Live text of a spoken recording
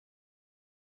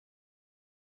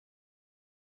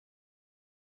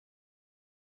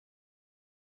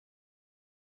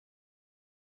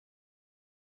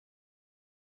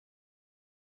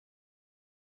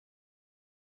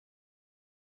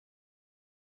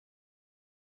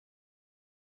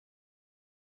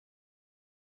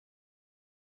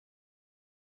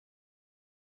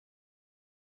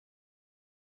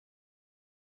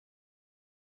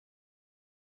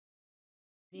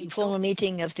The informal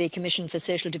meeting of the Commission for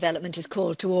Social Development is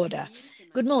called to order.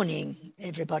 Good morning,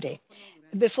 everybody.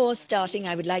 Before starting,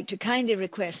 I would like to kindly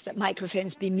request that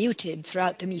microphones be muted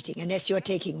throughout the meeting unless you're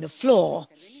taking the floor.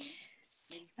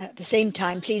 At the same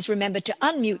time, please remember to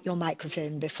unmute your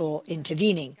microphone before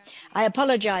intervening. I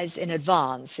apologize in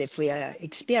advance if we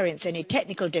experience any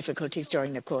technical difficulties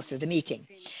during the course of the meeting.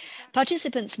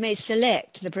 Participants may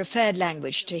select the preferred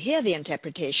language to hear the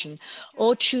interpretation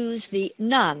or choose the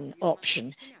none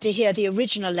option to hear the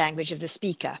original language of the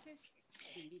speaker.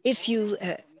 If you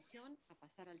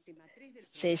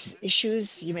face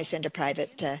issues, you may send a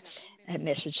private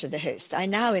message to the host. I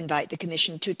now invite the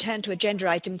Commission to turn to agenda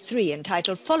item 3,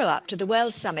 entitled Follow-up to the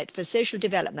World Summit for Social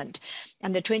Development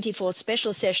and the 24th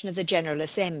Special Session of the General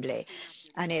Assembly,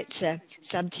 and its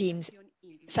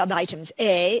sub-items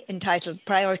A, entitled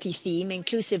Priority Theme,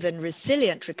 Inclusive and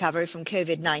Resilient Recovery from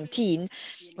COVID-19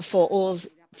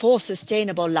 for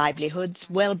Sustainable Livelihoods,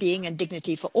 Well-being and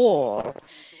Dignity for All,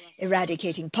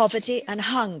 Eradicating Poverty and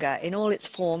Hunger in all its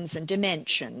forms and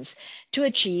dimensions to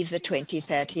achieve the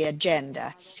 2030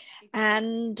 Agenda.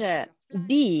 And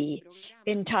B,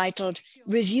 entitled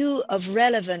Review of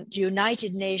Relevant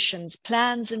United Nations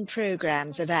Plans and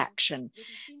Programs of Action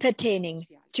Pertaining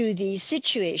to the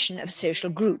Situation of Social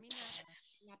Groups,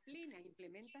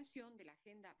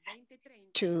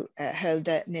 to hold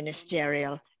the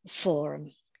Ministerial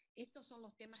Forum.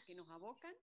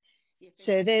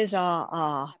 So those are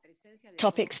our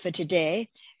topics for today.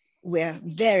 We're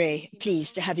very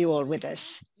pleased to have you all with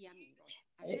us.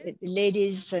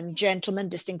 Ladies and gentlemen,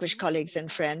 distinguished colleagues and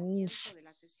friends,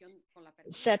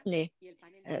 certainly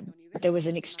there was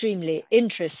an extremely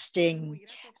interesting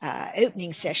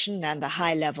opening session and a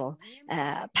high-level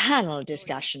panel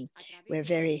discussion. We're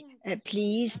very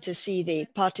pleased to see the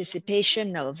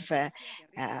participation of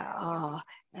our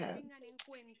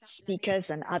speakers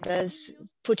and others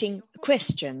putting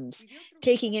questions,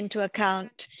 taking into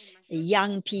account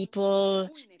young people,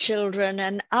 children,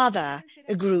 and other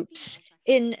groups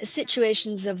in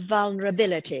situations of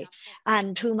vulnerability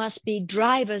and who must be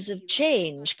drivers of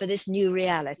change for this new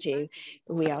reality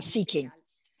we are seeking.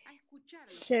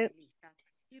 So,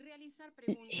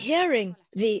 hearing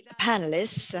the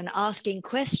panelists and asking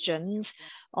questions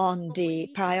on the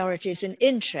priorities and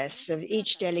interests of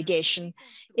each delegation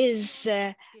is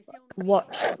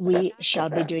what we shall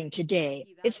be doing today.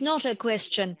 It's not a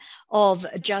question of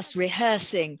just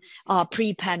rehearsing our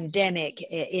pre-pandemic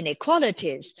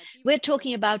inequalities. We're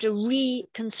talking about a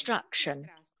reconstruction,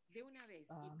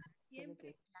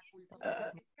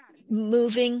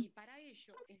 moving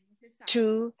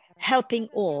to helping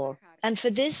all. And for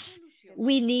this,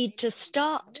 we need to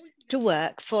start to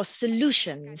work for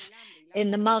solutions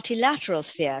in the multilateral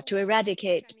sphere to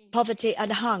eradicate poverty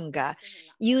and hunger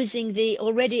using the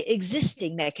already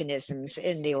existing mechanisms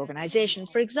in the organization.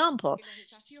 For example,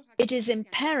 it is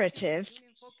imperative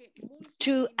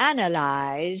to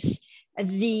analyze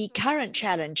the current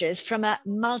challenges from a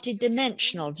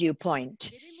multidimensional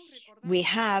viewpoint. We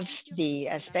have the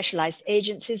specialized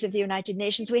agencies of the United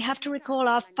Nations. We have to recall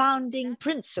our founding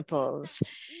principles,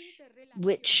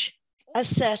 which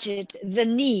asserted the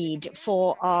need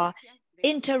for our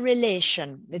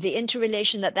interrelation, the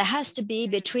interrelation that there has to be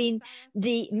between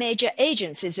the major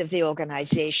agencies of the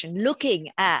organization,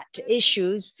 looking at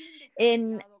issues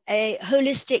in a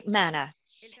holistic manner,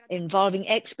 involving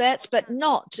experts, but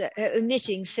not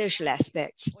omitting social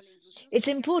aspects. It's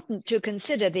important to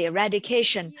consider the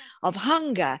eradication of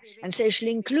hunger and social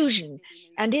inclusion.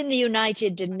 And in the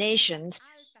United Nations,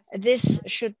 this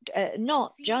should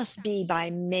not just be by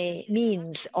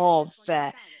means of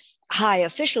high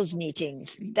officials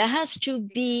meetings. There has to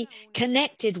be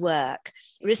connected work,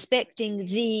 respecting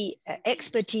the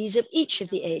expertise of each of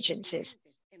the agencies.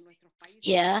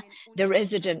 Here, the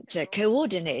resident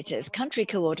coordinators, country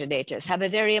coordinators, have a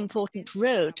very important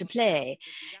role to play,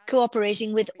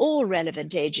 cooperating with all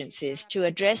relevant agencies to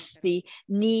address the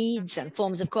needs and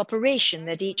forms of cooperation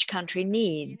that each country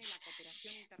needs.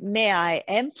 May I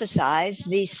emphasize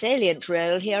the salient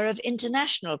role here of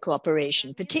international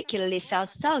cooperation, particularly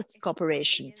South-South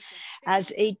cooperation,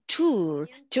 as a tool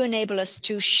to enable us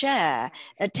to share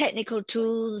technical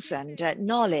tools and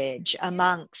knowledge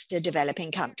amongst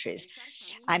developing countries.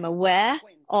 I'm aware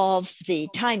of the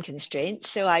time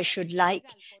constraints, so I should like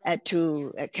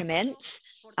to commence.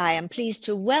 I am pleased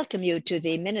to welcome you to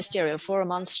the Ministerial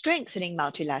Forum on Strengthening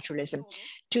Multilateralism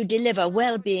to deliver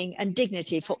well-being and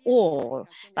dignity for all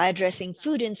by addressing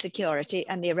food insecurity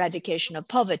and the eradication of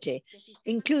poverty,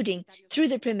 including through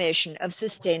the promotion of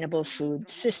sustainable food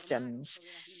systems.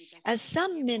 As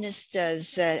some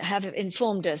ministers have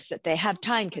informed us that they have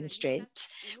time constraints,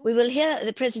 we will hear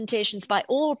the presentations by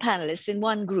all panelists in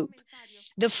one group.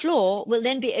 The floor will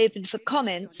then be opened for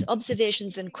comments,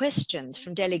 observations, and questions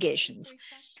from delegations,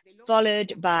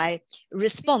 followed by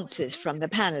responses from the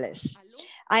panelists.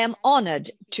 I am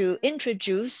honored to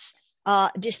introduce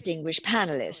our distinguished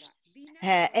panelists.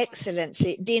 Her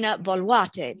Excellency Dina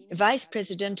Boluarte, Vice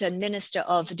President and Minister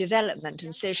of Development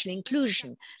and Social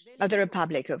Inclusion of the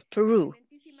Republic of Peru.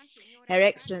 Her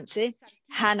Excellency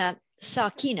Hanna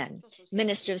Sarkkinen,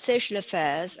 Minister of Social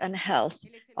Affairs and Health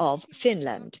of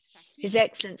Finland. His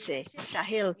Excellency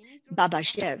Sahil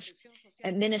Babashev,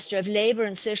 Minister of Labor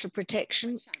and Social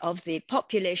Protection of the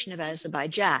population of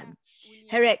Azerbaijan.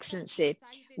 Her Excellency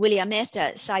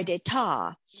Williametta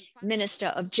Saidetar, Minister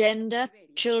of Gender,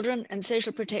 Children and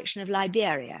Social Protection of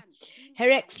Liberia.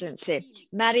 Her Excellency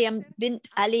Mariam bint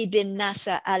Ali bin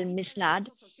Nasser Al Misnad,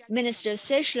 Minister of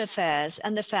Social Affairs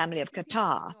and the Family of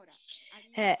Qatar.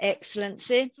 Her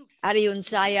Excellency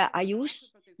Ariunzaya Ayush,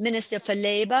 Minister for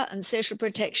Labor and Social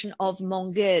Protection of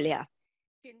Mongolia.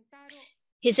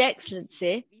 His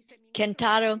Excellency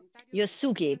Kentaro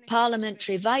Yosugi,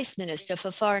 Parliamentary Vice Minister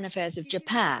for Foreign Affairs of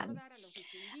Japan.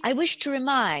 I wish to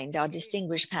remind our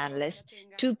distinguished panelists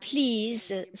to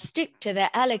please stick to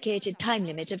their allocated time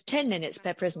limit of 10 minutes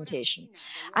per presentation.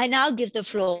 I now give the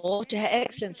floor to Her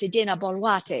Excellency Dina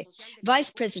Boluarte, Vice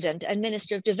President and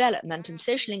Minister of Development and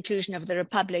Social Inclusion of the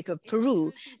Republic of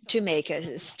Peru, to make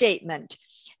a statement.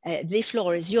 The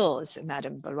floor is yours,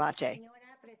 Madam Boluarte.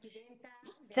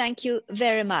 Thank you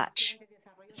very much.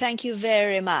 Thank you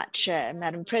very much,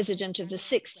 Madam President of the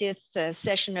 60th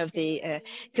session of the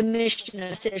Commission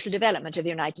on Social Development of the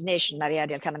United Nations, Maria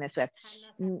del Carmen Suef.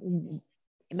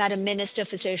 Madam Minister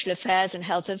for Social Affairs and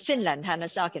Health of Finland, Hanna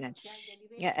Sarkkinen.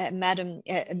 Madam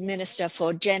Minister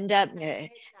for Gender,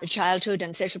 Childhood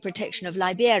and Social Protection of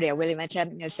Liberia, Williametta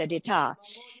Saidetar.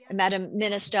 Madam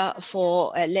Minister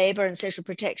for Labor and Social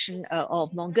Protection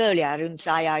of Mongolia,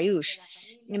 Ariunzaya Ayush.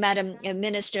 Madam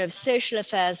Minister of Social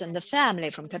Affairs and the Family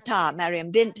from Qatar,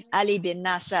 Mariam bint Ali bin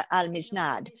Nasser Al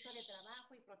Misnad.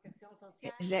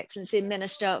 His Excellency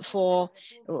Minister for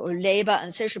Labor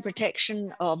and Social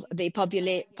Protection of the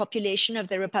population of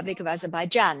the Republic of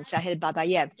Azerbaijan, Sahil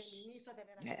Babayev.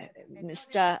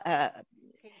 Mr.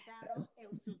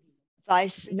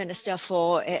 Vice Minister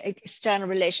for External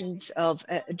Relations of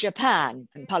Japan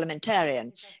and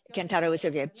parliamentarian, Kentaro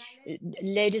Yosugi.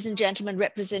 Ladies and gentlemen,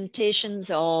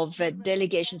 representations of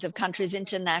delegations of countries,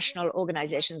 international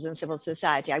organizations, and civil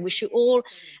society. I wish you all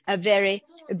a very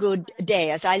good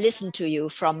day as I listen to you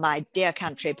from my dear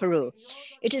country, Peru.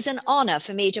 It is an honor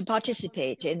for me to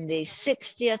participate in the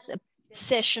 60th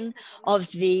session of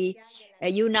the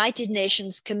United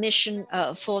Nations Commission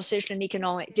for Social and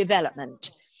Economic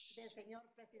Development.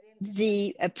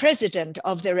 The President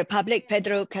of the Republic,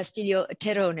 Pedro Castillo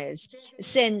Terrones,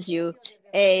 sends you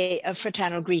a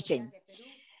fraternal greeting.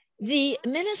 The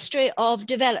Ministry of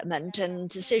Development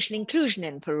and Social Inclusion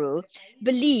in Peru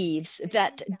believes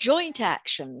that joint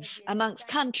actions amongst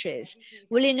countries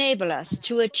will enable us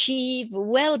to achieve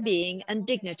well-being and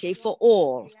dignity for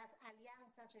all,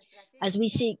 as we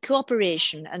seek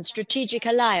cooperation and strategic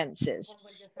alliances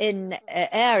in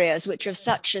areas which are of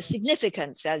such a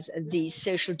significance as the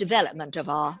social development of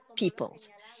our people.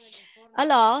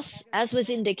 Alas, as was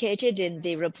indicated in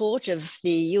the report of the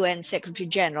UN Secretary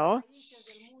General,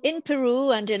 in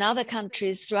Peru and in other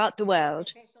countries throughout the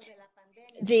world,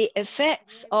 the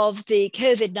effects of the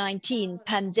COVID-19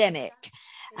 pandemic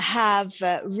have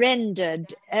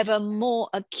rendered ever more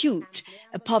acute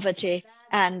poverty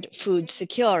and food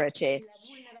security.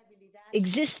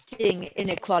 Existing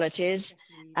inequalities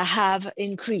have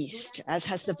increased, as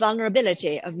has the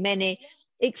vulnerability of many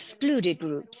excluded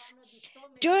groups.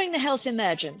 During the health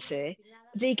emergency,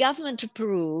 the government of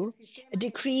Peru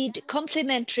decreed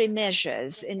complementary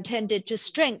measures intended to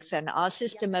strengthen our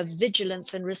system of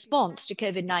vigilance and response to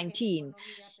COVID-19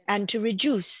 and to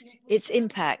reduce its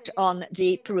impact on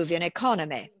the Peruvian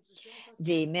economy.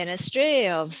 The Ministry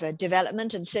of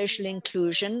Development and Social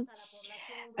Inclusion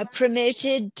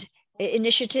promoted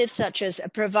initiatives such as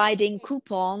providing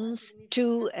coupons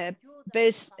to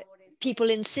both people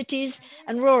in cities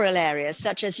and rural areas,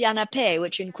 such as Yanape,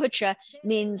 which in Quechua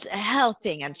means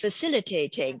helping and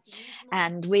facilitating.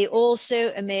 And we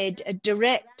also made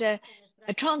direct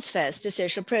transfers to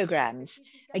social programs.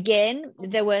 Again,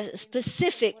 there were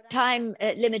specific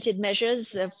time-limited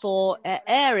measures for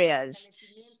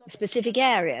specific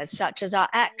areas, such as our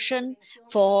action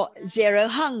for zero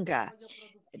hunger,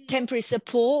 temporary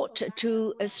support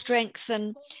to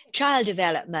strengthen child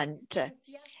development,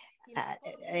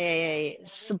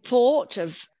 support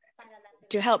of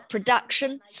to help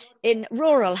production in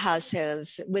rural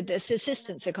households with the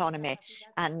subsistence economy,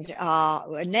 and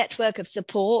our network of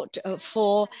support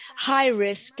for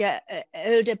high-risk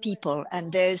older people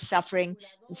and those suffering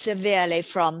severely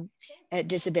from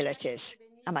disabilities,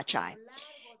 Amachai.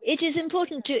 It is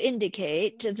important to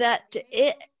indicate that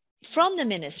from the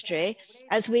ministry,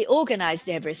 as we organized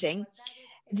everything,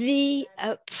 the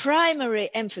primary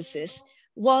emphasis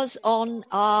was on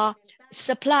our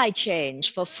supply chains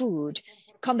for food,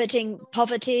 combating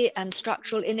poverty and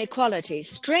structural inequality,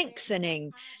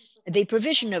 strengthening the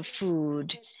provision of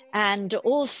food, and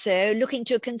also looking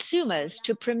to consumers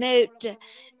to promote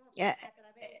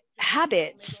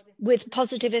habits with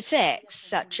positive effects,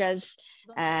 such as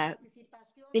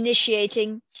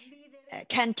initiating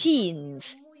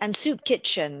canteens and soup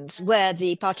kitchens, where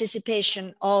the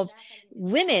participation of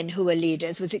women who were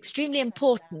leaders was extremely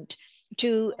important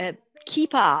to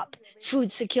keep up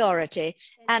food security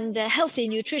and healthy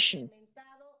nutrition.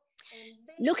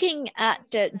 Looking at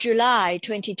July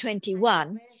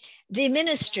 2021, the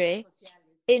ministry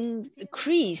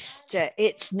increased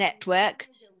its network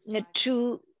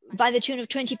by the tune of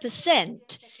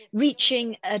 20%,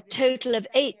 reaching a total of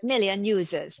 8 million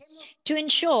users. To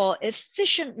ensure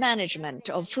efficient management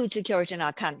of food security in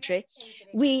our country,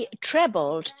 we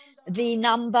trebled the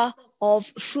number of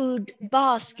food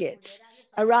baskets,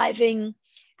 arriving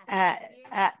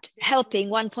at helping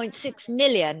 1.6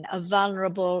 million of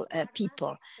vulnerable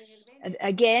people.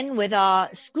 Again, with our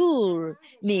school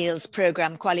meals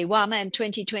program, Kwaliwama, in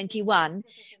 2021,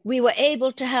 we were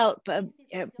able to help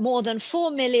more than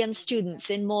 4 million students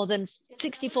in more than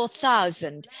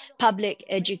 64,000 public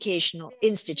educational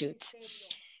institutes.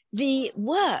 The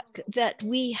work that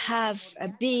we have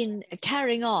been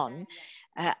carrying on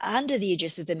under the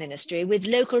aegis of the ministry with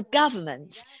local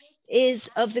governments is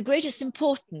of the greatest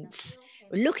importance.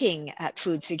 Looking at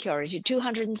food security,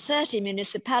 230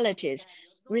 municipalities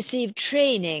received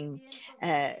training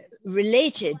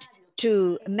related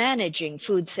to managing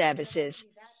food services,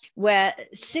 where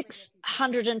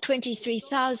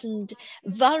 623,000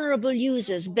 vulnerable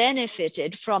users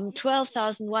benefited from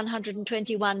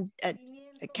 12,121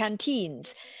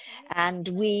 canteens. And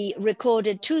we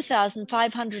recorded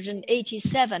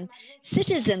 2,587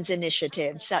 citizens'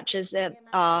 initiatives, such as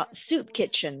our soup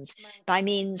kitchens, by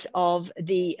means of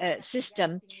the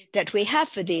system that we have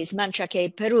for these,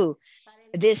 Manchaque Peru.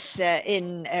 This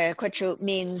in Quechua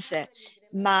means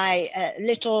my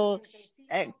little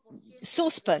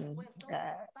saucepan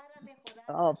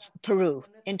of Peru.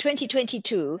 In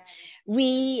 2022,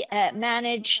 we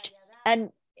managed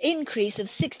an increase of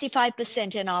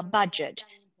 65% in our budget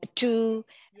to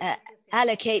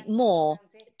allocate more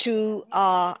to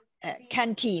our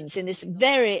canteens in this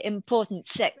very important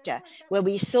sector, where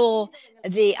we saw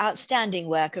the outstanding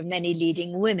work of many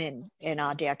leading women in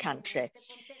our dear country.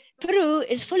 Peru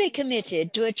is fully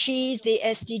committed to achieve the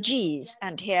SDGs,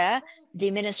 and here the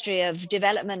Ministry of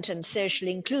Development and Social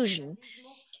Inclusion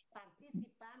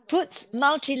puts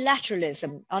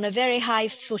multilateralism on a very high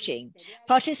footing,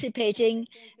 participating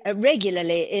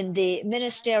regularly in the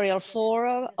Ministerial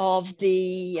Forum of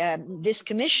this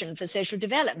Commission for Social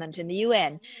Development in the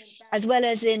UN, as well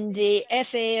as in the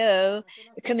FAO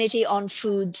Committee on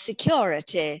Food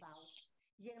Security,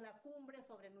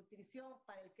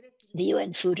 the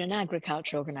UN Food and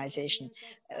Agriculture Organization.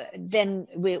 Then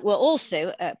we were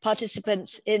also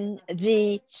participants in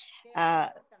the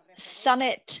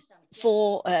Summit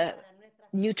for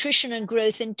Nutrition and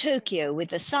Growth in Tokyo with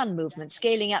the Sun Movement,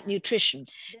 scaling up nutrition.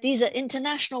 These are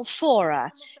international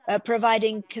fora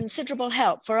providing considerable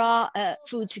help for our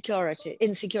food security,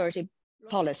 insecurity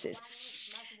policies.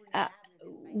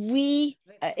 We,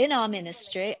 in our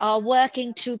ministry, are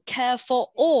working to care for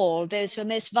all those who are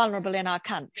most vulnerable in our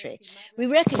country. We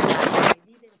recognize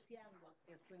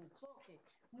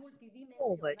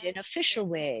forward in official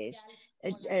ways,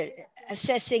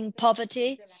 assessing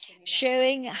poverty,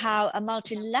 showing how a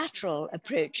multilateral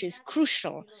approach is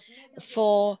crucial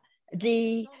for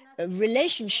the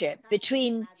relationship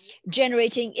between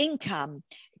generating income,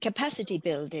 capacity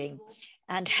building,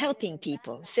 and helping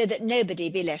people so that nobody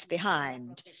be left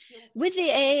behind, with the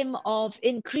aim of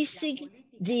increasing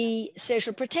the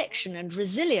social protection and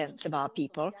resilience of our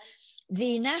people.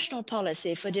 The National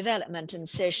Policy for Development and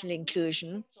Social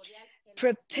Inclusion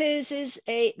proposes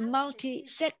a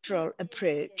multi-sectoral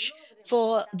approach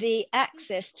for the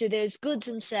access to those goods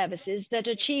and services that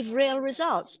achieve real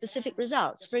results, specific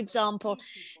results. For example,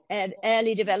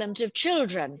 early development of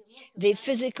children, the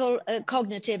physical,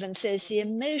 cognitive, and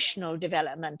socio-emotional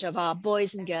development of our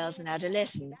boys and girls and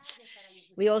adolescents.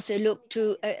 We also look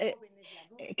to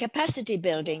capacity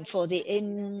building for the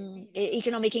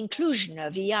economic inclusion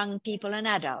of young people and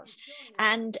adults,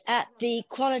 and at the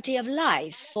quality of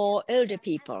life for older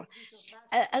people,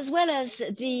 as well as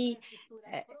the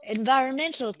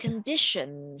environmental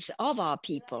conditions of our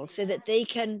people so that they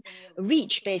can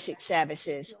reach basic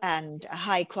services and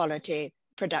high quality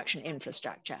production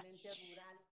infrastructure.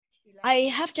 I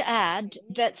have to add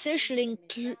that social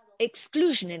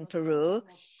exclusion in Peru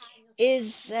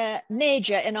is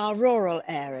major in our rural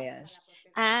areas,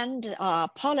 and our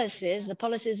policies, the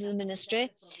policies of the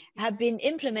ministry, have been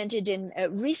implemented in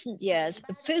recent years,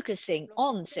 focusing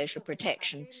on social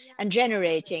protection and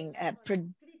generating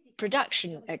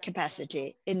production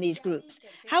capacity in these groups.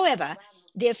 However,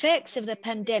 the effects of the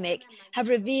pandemic have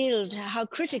revealed how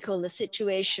critical the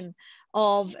situation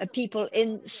of people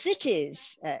in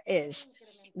cities is,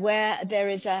 where there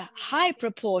is a high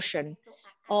proportion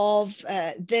of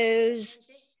those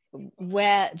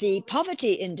where the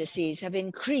poverty indices have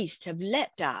increased, have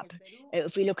leapt up,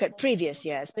 if we look at previous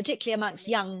years, particularly amongst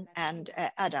young and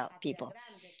adult people.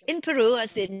 In Peru,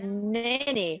 as in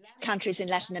many countries in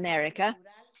Latin America,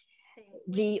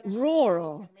 the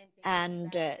rural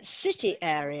and city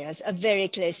areas are very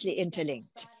closely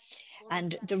interlinked.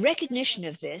 And the recognition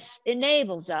of this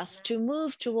enables us to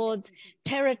move towards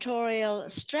territorial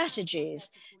strategies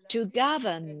to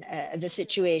govern the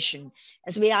situation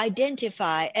as we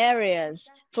identify areas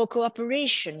for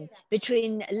cooperation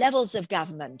between levels of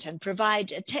government and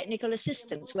provide technical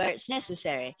assistance where it's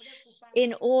necessary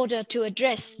in order to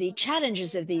address the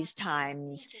challenges of these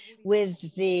times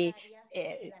with the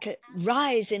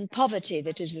rise in poverty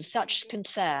that is of such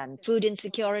concern, food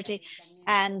insecurity,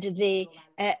 and the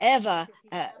ever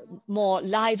more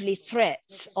lively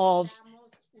threats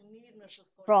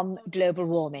from global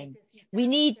warming. We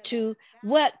need to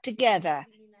work together,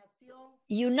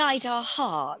 unite our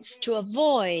hearts to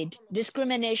avoid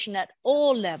discrimination at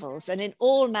all levels and in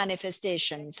all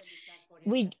manifestations.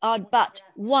 We are but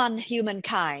one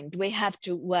humankind. We have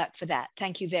to work for that.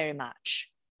 Thank you very much.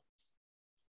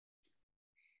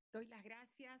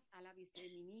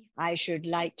 I should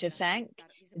like to thank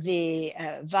the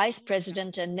Vice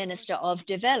President and Minister of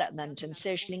Development and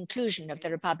Social Inclusion of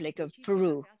the Republic of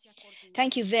Peru.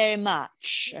 Thank you very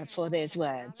much for those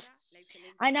words.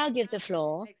 I now give the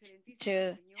floor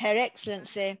to Her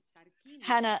Excellency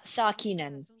Hanna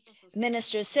Sarkkinen,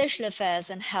 Minister of Social Affairs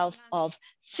and Health of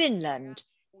Finland,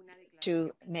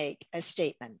 to make a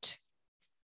statement.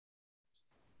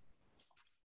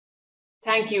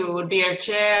 Thank you, dear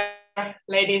Chair,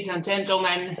 ladies and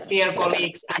gentlemen, dear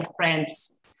colleagues and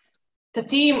friends. The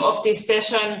theme of this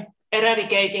session,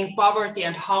 eradicating poverty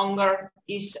and hunger,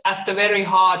 is at the very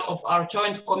heart of our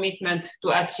joint commitment to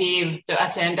achieve the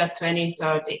Agenda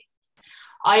 2030.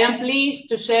 I am pleased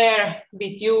to share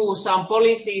with you some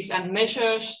policies and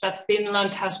measures that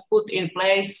Finland has put in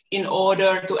place in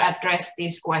order to address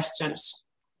these questions.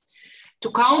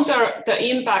 To counter the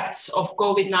impacts of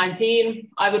COVID-19,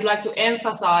 I would like to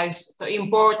emphasize the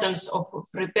importance of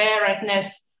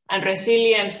preparedness and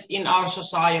resilience in our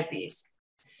societies.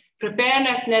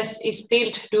 Preparedness is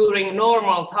built during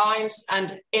normal times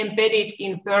and embedded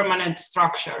in permanent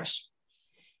structures.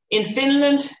 In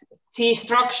Finland, these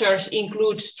structures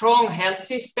include strong health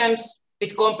systems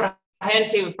with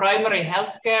comprehensive primary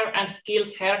health care and skilled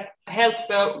health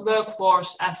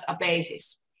workforce as a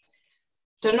basis.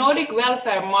 The Nordic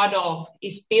welfare model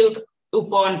is built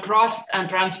upon trust and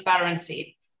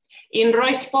transparency. In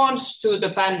response to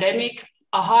the pandemic,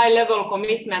 a high-level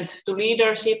commitment to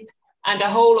leadership and a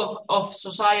whole of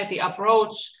society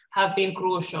approach have been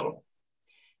crucial.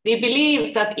 We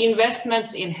believe that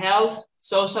investments in health,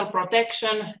 social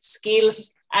protection,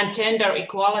 skills, and gender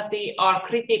equality are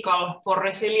critical for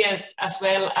resilience as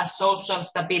well as social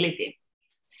stability.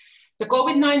 The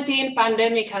COVID-19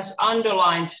 pandemic has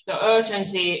underlined the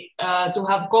urgency to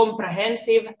have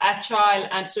comprehensive, agile,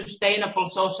 and sustainable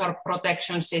social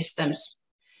protection systems.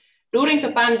 During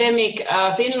the pandemic,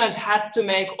 Finland had to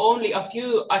make only a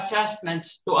few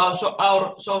adjustments to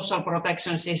our social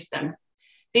protection system.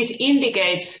 This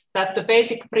indicates that the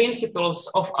basic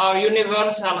principles of our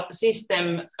universal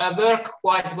system work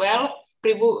quite well,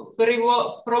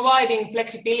 providing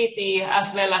flexibility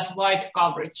as well as wide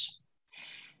coverage.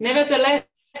 Nevertheless,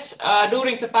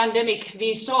 during the pandemic,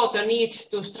 we saw the need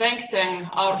to strengthen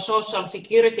our social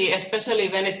security, especially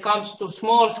when it comes to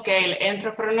small-scale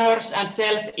entrepreneurs and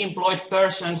self-employed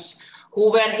persons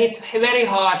who were hit very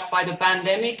hard by the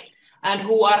pandemic and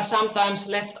who are sometimes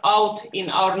left out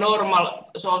in our normal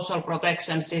social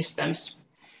protection systems.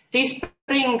 This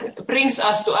brings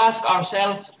us to ask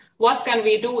ourselves, What can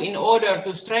we do in order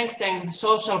to strengthen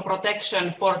social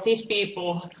protection for these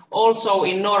people also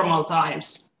in normal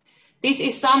times? This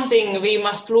is something we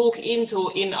must look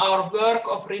into in our work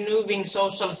of renewing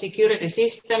social security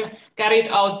system carried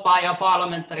out by a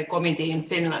parliamentary committee in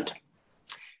Finland.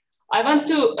 I want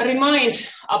to remind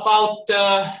about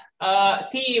the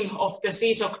theme of the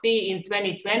CSocD in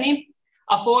 2020,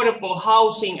 affordable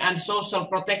housing and social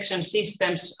protection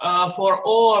systems for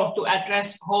all to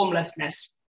address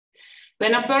homelessness.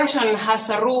 When a person has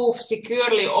a roof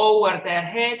securely over their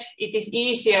head, it is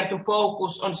easier to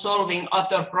focus on solving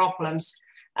other problems.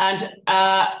 And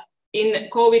in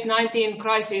COVID-19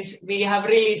 crisis, we have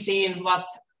really seen what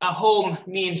a home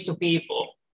means to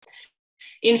people.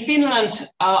 In Finland,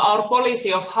 our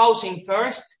policy of housing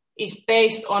first is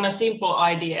based on a simple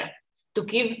idea: to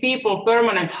give people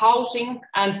permanent housing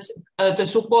and the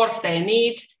support they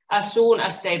need as soon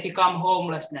as they become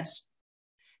homelessness.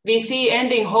 We see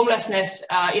ending homelessness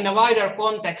in a wider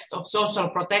context of social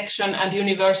protection and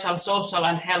universal social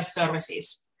and health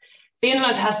services.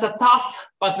 Finland has a tough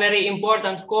but very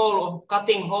important goal of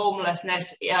cutting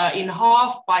homelessness in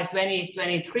half by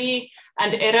 2023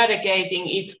 and eradicating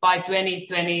it by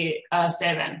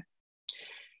 2027.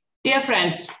 Dear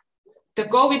friends, the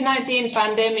COVID-19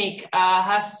 pandemic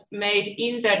has made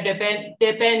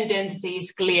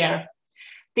interdependencies clear.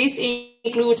 This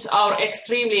includes our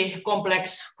extremely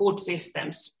complex food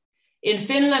systems. In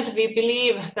Finland, we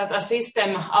believe that a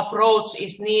system approach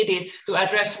is needed to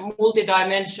address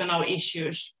multidimensional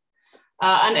issues.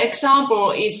 An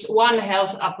example is One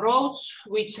Health approach,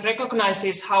 which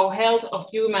recognizes how health of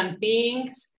human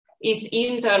beings is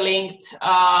interlinked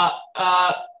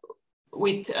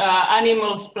with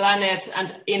animals, planet,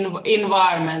 and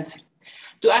environment.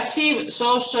 To achieve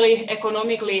socially,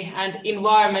 economically, and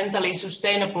environmentally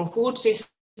sustainable food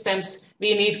systems,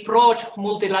 we need broad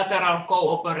multilateral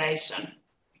cooperation.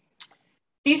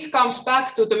 This comes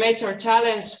back to the major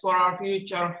challenge for our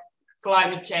future,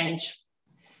 climate change.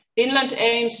 Finland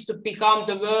aims to become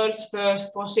the world's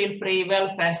first fossil-free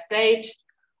welfare state,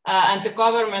 and the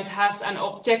government has an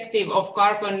objective of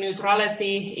carbon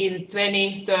neutrality in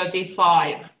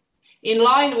 2035. In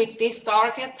line with this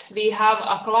target, we have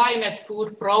a climate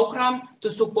food program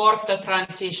to support the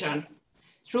transition.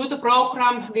 Through the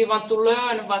program, we want to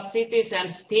learn what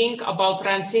citizens think about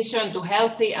transition to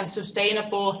healthy and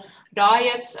sustainable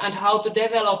diets and how to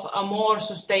develop a more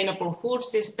sustainable food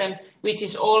system, which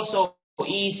is also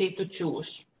easy to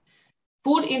choose.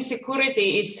 Food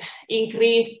insecurity is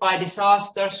increased by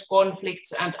disasters,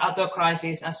 conflicts, and other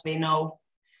crises, as we know.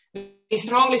 We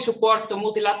strongly support the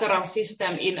multilateral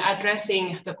system in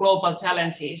addressing the global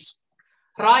challenges.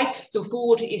 Right to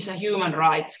food is a human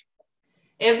right.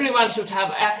 Everyone should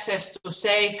have access to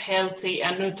safe, healthy,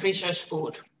 and nutritious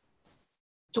food.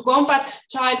 To combat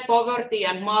child poverty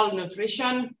and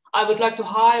malnutrition, I would like to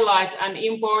highlight an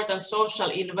important social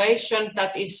innovation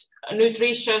that is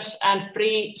nutritious and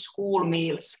free school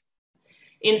meals.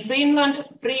 In Finland,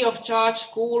 free of charge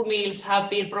school meals have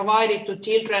been provided to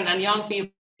children and young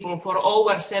people for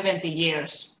over 70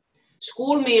 years.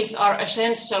 School meals are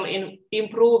essential in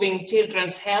improving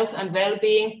children's health and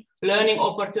well-being, learning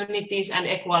opportunities, and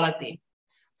equality.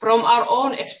 From our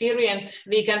own experience,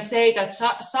 we can say that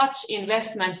such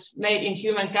investments made in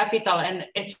human capital and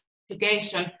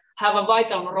education have a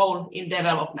vital role in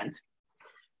development.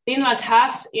 Finland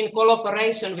has, in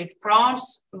collaboration with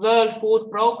France, World Food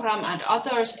Programme, and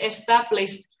others,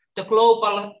 established the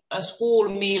Global School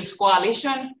Meals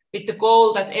Coalition with the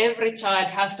goal that every child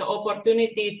has the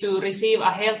opportunity to receive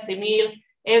a healthy meal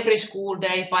every school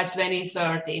day by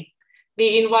 2030.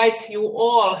 We invite you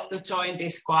all to join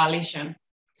this coalition.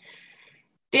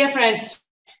 Dear friends,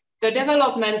 the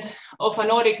development of a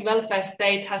Nordic welfare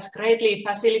state has greatly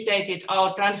facilitated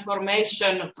our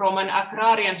transformation from an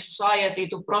agrarian society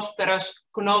to prosperous,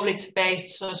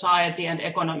 knowledge-based society and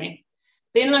economy.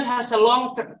 Finland has a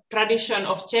long tradition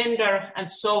of gender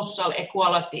and social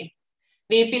equality.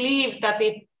 We believe that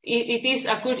it is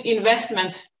a good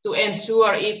investment to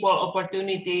ensure equal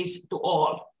opportunities to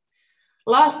all.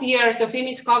 Last year, the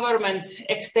Finnish government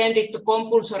extended the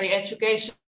compulsory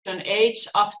education age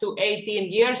up to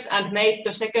 18 years and made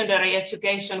the secondary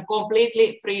education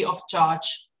completely free of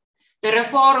charge. The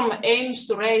reform aims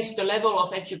to raise the level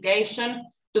of education,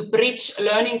 to bridge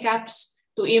learning gaps,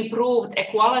 to improve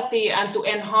equality, and to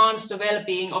enhance the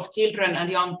well-being of children and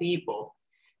young people.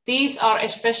 These are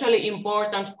especially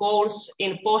important goals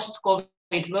in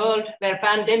post-COVID world, where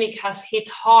pandemic has hit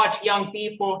hard young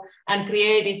people and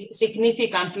created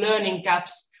significant learning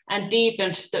gaps and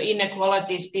deepened the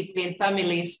inequalities between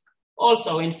families,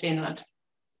 also in Finland.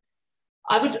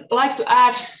 I would like to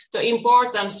add the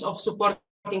importance of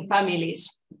supporting families.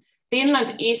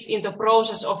 Finland is in the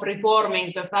process of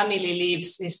reforming the family leave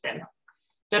system.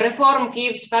 The reform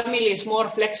gives families more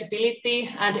flexibility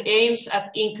and aims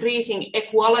at increasing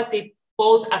equality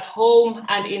both at home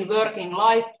and in working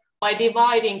life by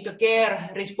dividing the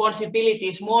care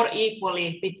responsibilities more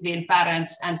equally between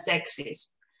parents and sexes.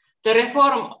 The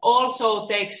reform also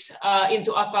takes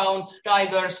into account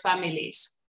diverse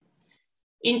families.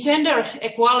 In gender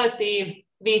equality,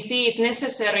 we see it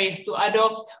necessary to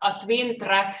adopt a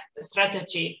twin-track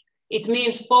strategy. It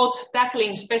means both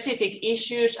tackling specific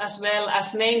issues as well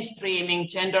as mainstreaming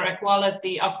gender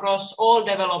equality across all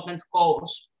development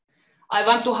goals. I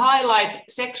want to highlight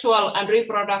sexual and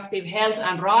reproductive health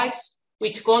and rights,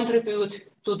 which contribute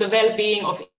to the well-being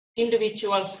of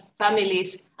individuals,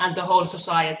 families, and the whole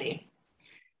society.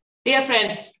 Dear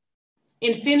friends,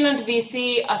 in Finland, we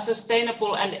see a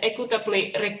sustainable and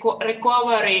equitably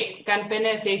recovery can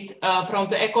benefit from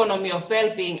the economy of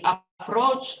well-being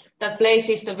approach that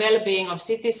places the well-being of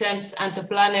citizens and the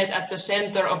planet at the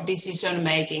center of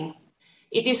decision-making.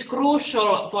 It is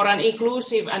crucial for an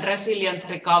inclusive and resilient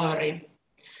recovery.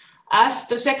 As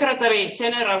the Secretary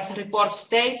General's report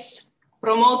states,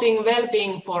 promoting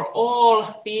well-being for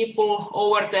all people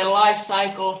over their life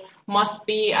cycle must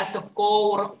be at the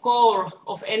core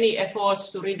of any efforts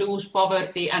to reduce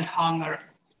poverty and hunger.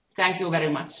 Thank you very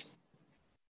much.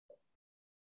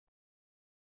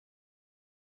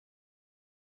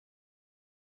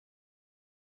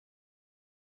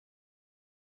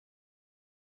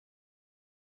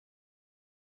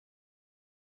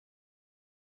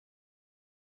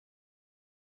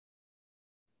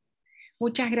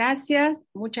 Muchas gracias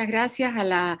a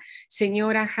la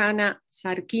señora Hanna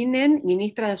Sarkkinen,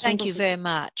 ministra de Asuntos. Thank you very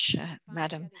much,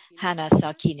 Madam Hanna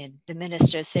Sarkkinen, the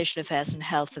Minister of Social Affairs and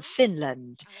Health of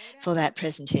Finland, for that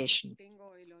presentation.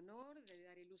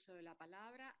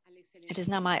 It is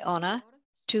now my honor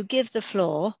to give the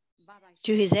floor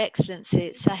to His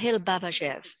Excellency Sahil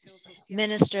Babajev,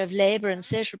 Minister of Labor and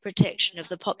Social Protection of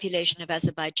the Population of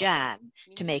Azerbaijan,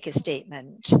 to make a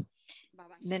statement.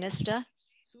 Minister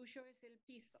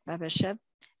Babajev,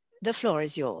 the floor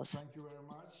is yours. Thank you very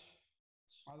much,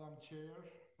 Madam Chair,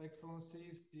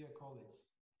 Excellencies, dear colleagues.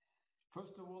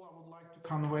 First of all, I would like to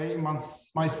convey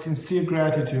my sincere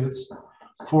gratitude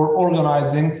for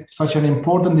organizing such an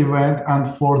important event and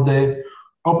for the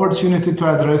opportunity to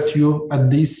address you at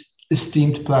this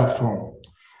esteemed platform.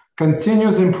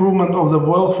 Continuous improvement of the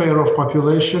welfare of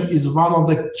population is one of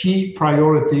the key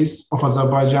priorities of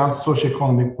Azerbaijan's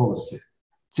socio-economic policy.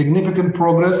 Significant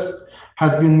progress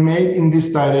has been made in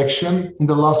this direction in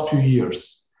the last few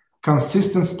years.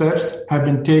 Consistent steps have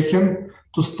been taken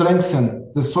to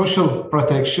strengthen the social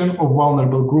protection of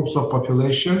vulnerable groups of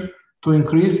population to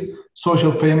increase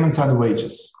social payments and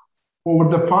wages. Over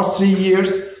the past 3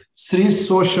 years, 3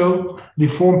 social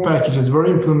reform packages were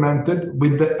implemented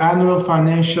with the annual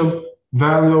financial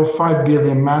value of 5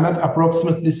 billion manat,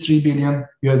 approximately $3 billion.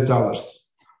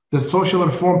 The social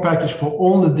reform package for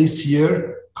only this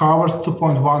year covers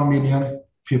 2.1 million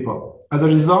people. As a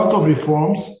result of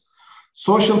reforms,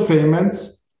 social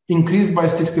payments increased by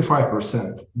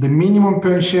 65%, the minimum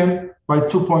pension by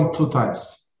 2.2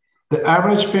 times, the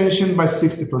average pension by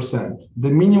 60%, the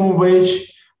minimum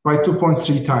wage by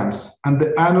 2.3 times, and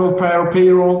the annual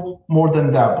payroll more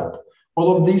than doubled.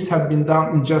 All of these have been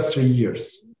done in just 3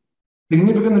 years.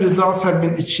 Significant results have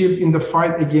been achieved in the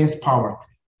fight against poverty.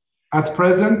 At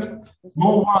present,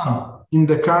 no one in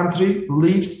the country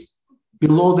lives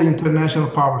below the international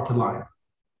poverty line.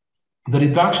 The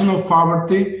reduction of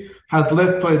poverty has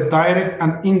led to a direct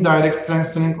and indirect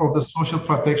strengthening of the social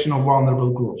protection of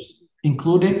vulnerable groups,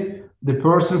 including the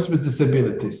persons with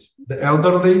disabilities, the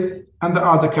elderly, and the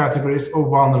other categories of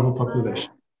vulnerable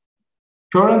population.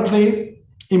 Currently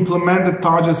implemented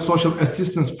targeted social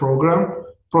assistance program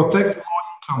protects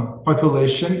low-income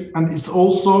population and is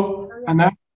also an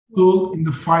active tool in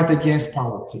the fight against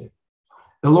poverty.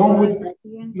 Along with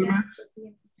implements,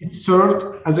 it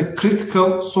served as a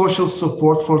critical social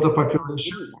support for the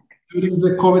population during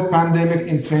the COVID pandemic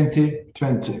in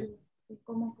 2020. In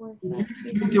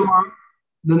 2021,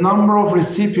 the number of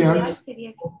recipients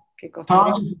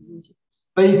targeted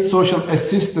state social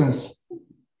assistance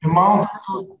amounted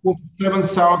to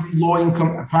 47,000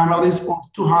 low-income families or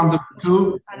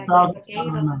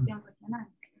 202,000.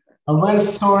 I'm very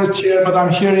sorry, Chair, but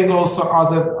I'm hearing also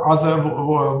other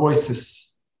voices.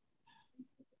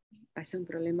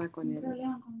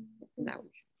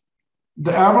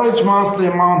 The average monthly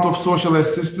amount of social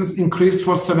assistance increased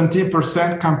for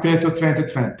 17% compared to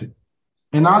 2020.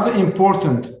 Another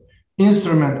important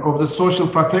instrument of the social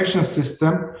protection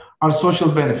system are social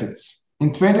benefits.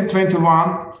 In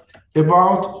 2021,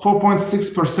 about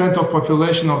 4.6% of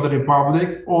population of the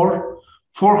Republic, or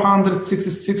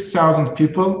 466,000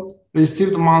 people,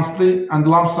 received monthly and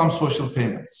lump sum social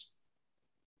payments.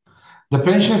 The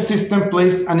pension system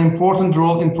plays an important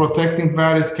role in protecting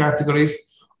various categories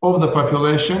of the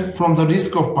population from the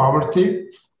risk of poverty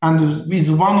and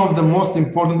is one of the most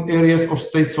important areas of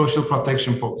state social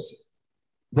protection policy.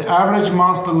 The average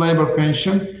monthly labor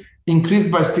pension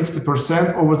increased by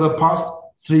 60% over the past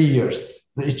 3 years.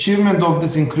 The achievement of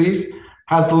this increase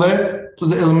has led to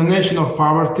the elimination of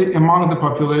poverty among the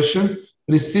population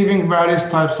receiving various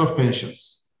types of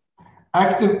pensions.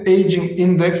 Active Aging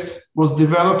Index was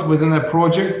developed within a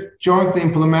project jointly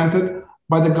implemented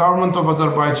by the government of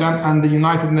Azerbaijan and the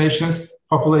United Nations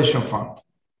Population Fund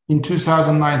in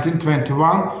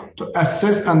 2019-21 to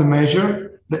assess and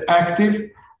measure the active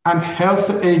and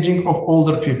healthy aging of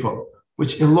older people,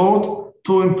 which allowed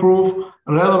to improve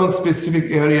relevant specific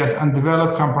areas and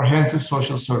develop comprehensive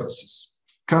social services.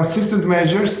 Consistent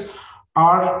measures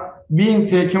are being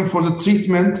taken for the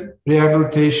treatment,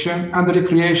 rehabilitation, and the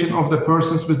recreation of the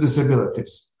persons with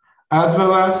disabilities, as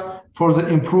well as for the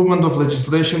improvement of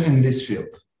legislation in this field.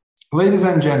 Ladies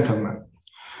and gentlemen,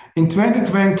 in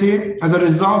 2020, as a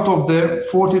result of the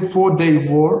 44-day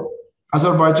war,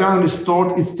 Azerbaijan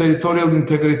restored its territorial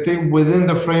integrity within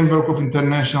the framework of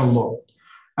international law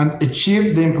and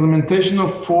achieved the implementation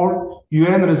of 4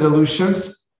 UN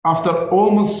resolutions after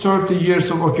almost 30 years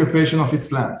of occupation of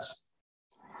its lands.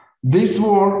 This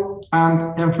war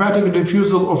and emphatic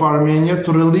refusal of Armenia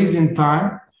to release in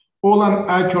time all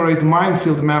inaccurate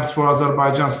minefield maps for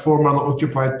Azerbaijan's formerly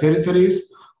occupied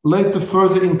territories led to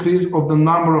further increase of the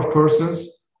number of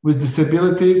persons with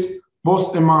disabilities,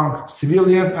 both among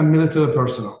civilians and military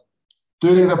personnel.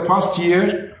 During the past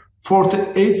year,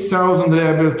 48,000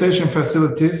 rehabilitation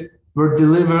facilities were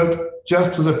delivered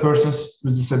just to the persons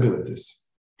with disabilities.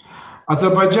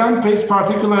 Azerbaijan pays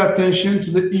particular attention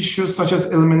to the issues such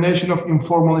as elimination of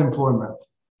informal employment,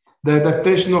 the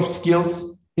adaptation of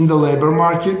skills in the labor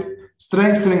market,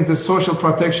 strengthening the social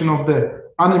protection of the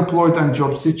unemployed and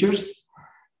job seekers,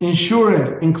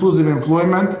 ensuring inclusive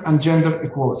employment and gender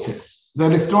equality. The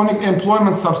electronic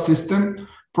employment subsystem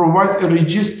provides a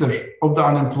register of the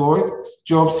unemployed,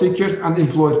 job seekers, and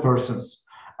employed persons,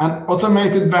 an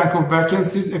automated bank of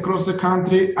vacancies across the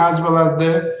country, as well as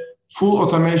the full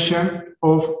automation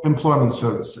of employment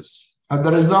services. As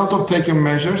the result of taking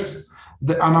measures,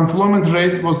 the unemployment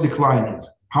rate was declining.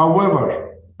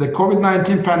 However, the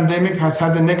COVID-19 pandemic has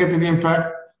had a negative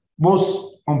impact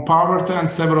both on poverty and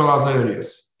several other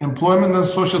areas. Employment and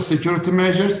social security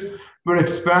measures were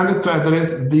expanded to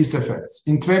address these effects.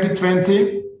 In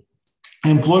 2020,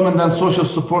 employment and social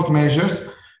support measures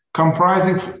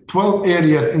comprising 12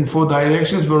 areas in 4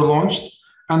 directions were launched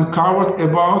and covered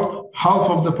about half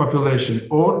of the population,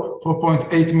 or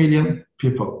 4.8 million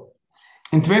people.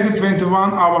 In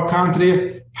 2021, our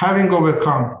country, having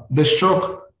overcome the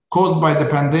shock caused by the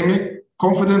pandemic,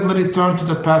 confidently returned to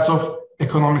the path of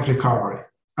economic recovery.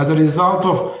 As a result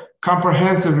of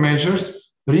comprehensive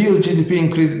measures, real GDP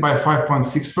increased by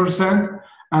 5.6%,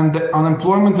 and the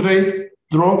unemployment rate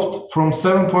dropped from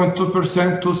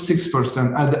 7.2% to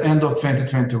 6% at the end of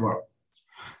 2021.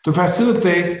 To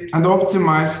facilitate and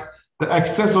optimize the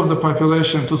access of the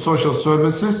population to social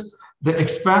services, the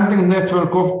expanding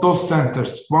network of those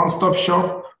centers, one-stop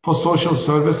shop for social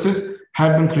services,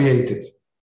 have been created.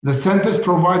 The centers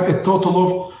provide a total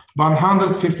of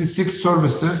 156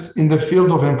 services in the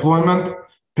field of employment,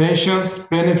 pensions,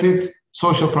 benefits,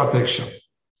 social protection.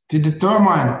 To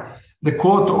determine the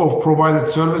quality of provided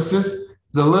services,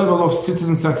 the level of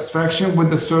citizen satisfaction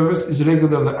with the service is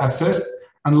regularly assessed,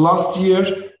 and last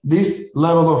year, this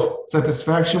level of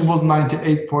satisfaction was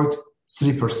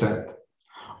 98.3%.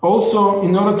 Also,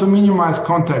 in order to minimize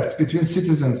contacts between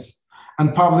citizens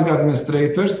and public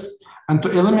administrators and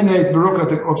to eliminate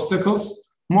bureaucratic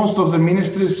obstacles, most of the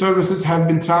ministry services have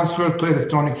been transferred to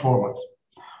electronic format.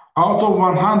 Out of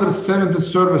 170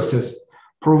 services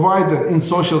provided in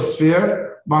social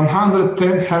sphere,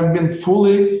 110 have been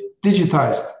fully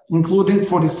digitized, including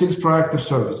 46 proactive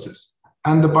services.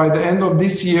 And by the end of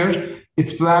this year,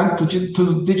 it's planned to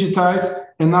digitize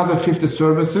another 50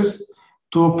 services.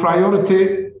 The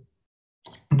priority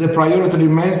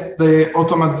remains the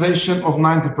automation of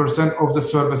 90% of the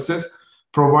services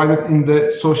provided in the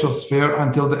social sphere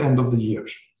until the end of the year.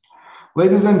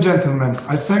 Ladies and gentlemen,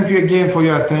 I thank you again for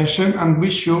your attention and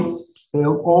wish you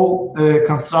all a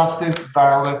constructive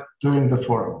dialogue during the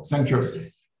forum. Thank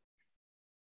you.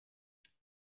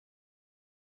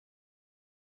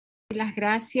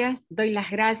 Doy las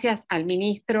gracias al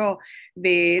ministro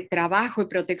de Trabajo y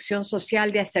Protección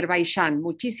Social de Azerbaiyán.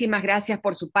 Muchísimas gracias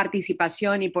por su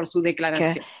participación y por su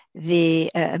declaración.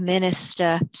 The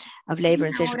Minister of Labour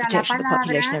and Social Protection of the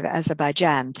Population of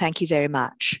Azerbaijan. Thank you very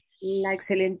much. La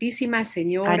excelentísima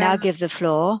señora. I now give the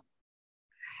floor.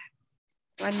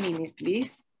 1 minute,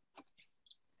 please.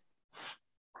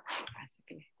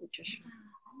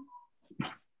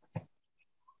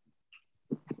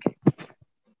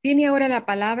 Tiene ahora la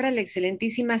palabra la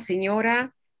excelentísima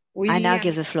señora I now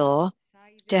give the floor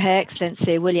to Her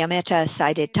Excellency Williametta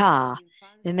Saideta,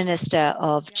 the Minister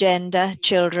of Gender,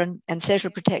 Children and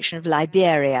Social Protection of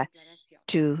Liberia,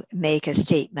 to make a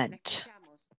statement.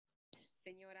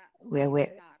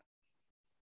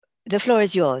 The floor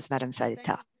is yours, Madam Saideta.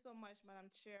 Thank you so much,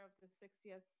 Madam Chair of the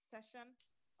 60th session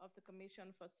of the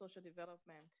Commission for Social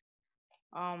Development.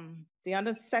 The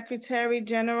Under-Secretary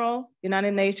General,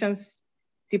 United Nations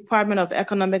Department of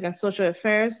Economic and Social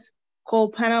Affairs,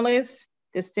 co-panelists,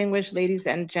 distinguished ladies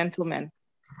and gentlemen.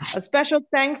 A special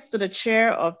thanks to the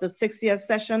chair of the 60th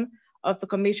session of the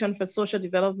Commission for Social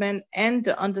Development and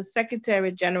the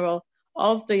Under-Secretary General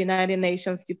of the United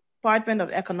Nations Department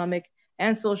of Economic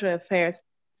and Social Affairs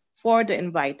for the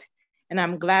invite. And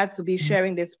I'm glad to be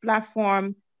sharing this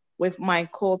platform with my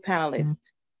co-panelists.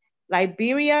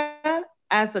 Liberia,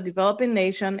 as a developing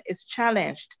nation, is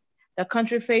challenged. The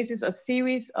country faces a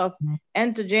series of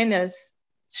endogenous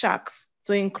shocks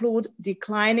to include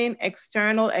declining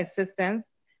external assistance,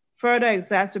 further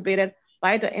exacerbated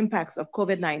by the impacts of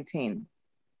COVID-19.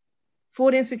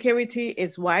 Food insecurity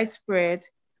is widespread,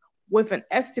 with an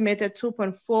estimated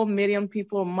 2.4 million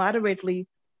people moderately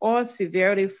or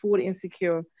severely food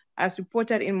insecure, as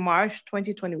reported in March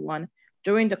 2021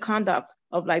 during the conduct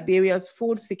of Liberia's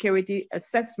food security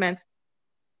assessment.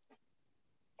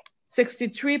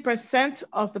 63%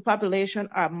 of the population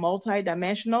are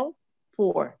multidimensional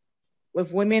poor,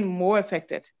 with women more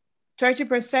affected.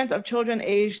 30% of children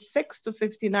aged 6 to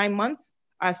 59 months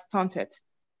are stunted,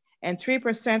 and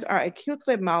 3% are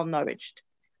acutely malnourished.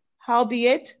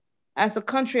 Howbeit, as a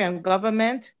country and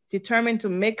government determined to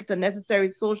make the necessary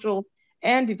social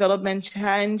and development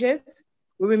changes,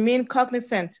 we remain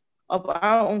cognizant of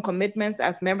our own commitments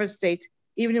as member states,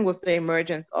 even with the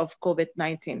emergence of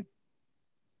COVID-19.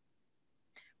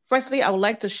 Firstly, I would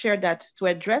like to share that to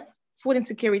address food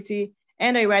insecurity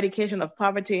and the eradication of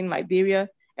poverty in Liberia,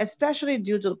 especially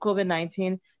due to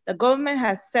COVID-19, the government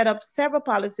has set up several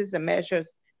policies and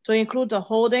measures to include the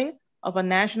holding of a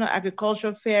national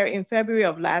agricultural fair in February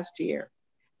of last year.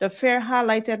 The fair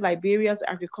highlighted Liberia's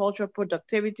agricultural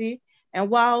productivity, and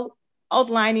while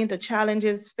outlining the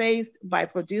challenges faced by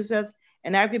producers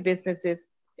and agribusinesses,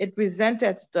 it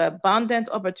presented the abundant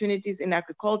opportunities in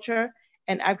agriculture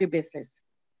and agribusiness.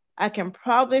 I can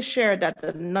proudly share that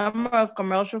the number of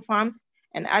commercial farms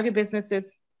and agribusinesses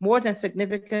more than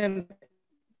significantly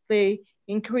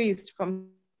increased from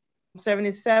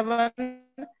 77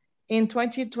 in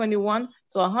 2021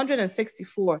 to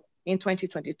 164 in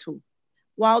 2022,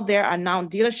 while there are now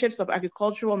dealerships of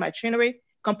agricultural machinery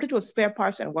complete with spare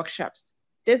parts and workshops.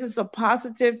 This is a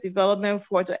positive development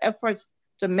for the efforts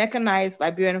to mechanize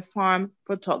Liberian farm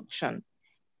production,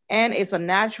 and it's a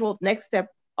natural next step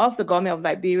of the government of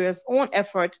Liberia's own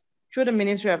effort through the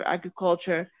Ministry of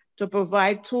Agriculture to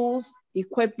provide tools,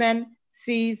 equipment,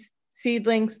 seeds,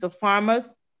 seedlings to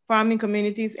farmers, farming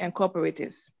communities, and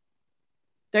cooperatives.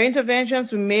 The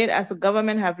interventions we made as a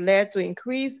government have led to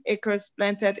increased acres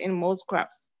planted in most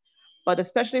crops, but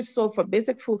especially so for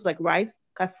basic foods like rice,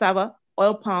 cassava,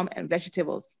 oil palm, and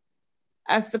vegetables.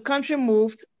 As the country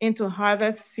moved into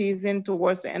harvest season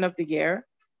towards the end of the year,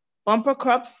 bumper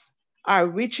crops are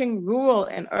reaching rural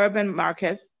and urban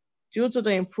markets due to the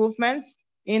improvements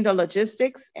in the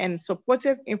logistics and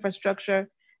supportive infrastructure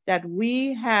that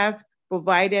we have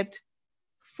provided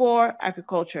for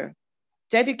agriculture.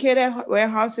 Dedicated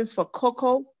warehouses for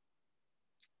cocoa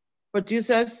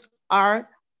producers are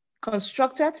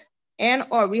constructed and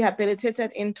or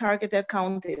rehabilitated in targeted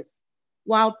counties,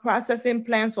 while processing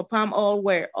plants for palm oil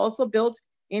were also built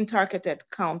in targeted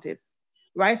counties.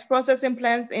 Rice processing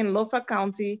plants in Lofa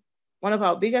County, one of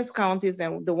our biggest counties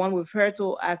and the one we refer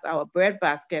to as our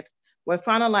breadbasket, were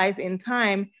finalized in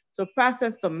time to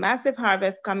process the massive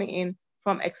harvest coming in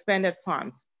from expanded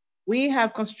farms. We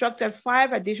have constructed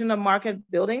 5 additional market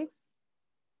buildings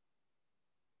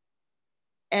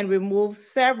and removed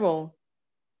several,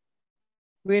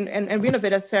 and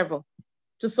renovated several.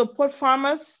 To support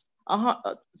farmers,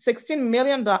 $16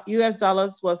 million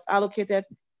was allocated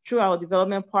through our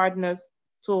development partners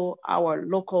to our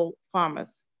local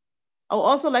farmers. I would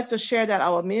also like to share that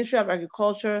our Ministry of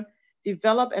Agriculture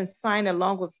developed and signed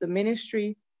along with the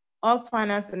Ministry of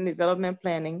Finance and Development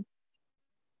Planning,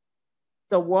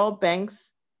 the World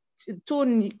Bank's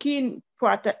two key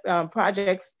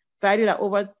projects valued at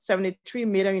over 73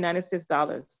 million United States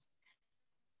dollars.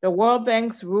 The World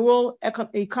Bank's Rural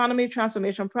Economy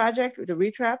Transformation Project, the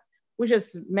RETRAP, which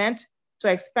is meant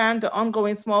to expand the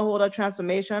ongoing smallholder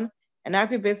transformation and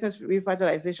agribusiness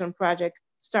revitalization project,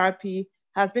 STAR-P,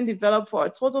 has been developed for a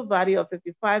total value of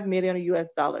 55 million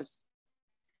US dollars.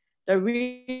 The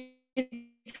RETRAP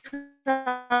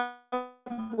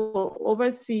will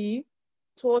oversee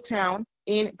Toll Town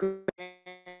in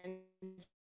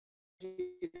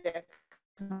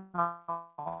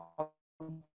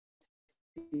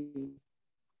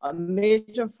a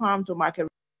major farm to market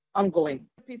ongoing.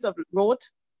 A piece of road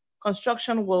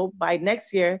construction will, by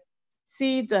next year,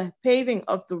 see the paving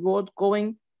of the road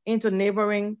going into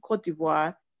neighboring Cote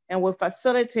d'Ivoire and will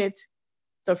facilitate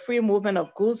the free movement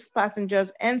of goods,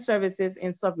 passengers, and services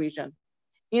in sub-region.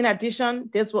 In addition,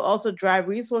 this will also drive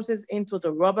resources into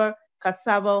the rubber,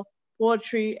 cassava,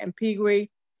 poultry, and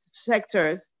piggery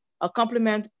sectors, a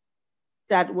complement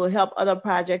that will help other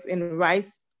projects in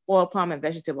rice, oil palm, and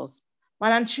vegetables.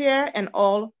 Madam Chair and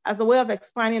all, as a way of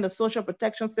expanding the social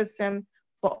protection system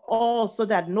for all so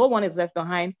that no one is left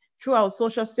behind through our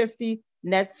social safety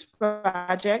nets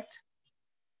project,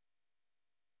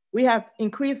 we have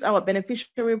increased our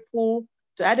beneficiary pool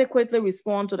to adequately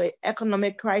respond to the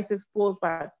economic crisis posed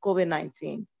by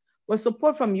COVID-19. With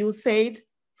support from USAID,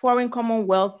 Foreign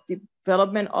Commonwealth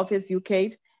Development Office,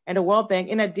 UKAID, and the World Bank,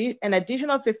 an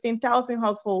additional 15,000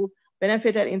 households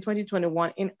benefited in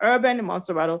 2021 in urban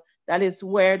Montserrat, that is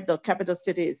where the capital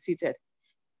city is seated.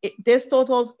 This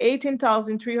totals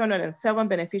 18,307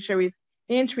 beneficiaries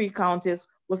in 3 counties,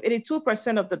 with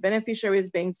 82% of the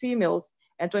beneficiaries being females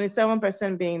and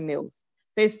 27% being males.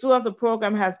 Phase 2 of the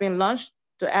program has been launched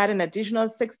to add an additional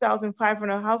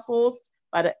 6,500 households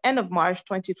by the end of March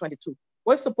 2022.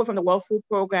 With support from the World Food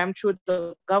Program through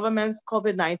the government's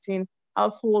COVID-19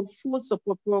 Household Food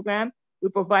Support Program, we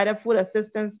provided food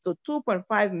assistance to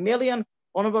 2.5 million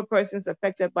vulnerable persons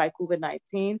affected by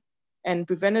COVID-19 and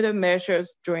preventative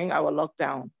measures during our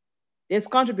lockdown. This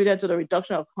contributed to the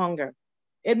reduction of hunger.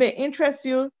 It may interest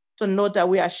you to note that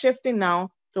we are shifting now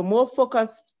to more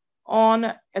focused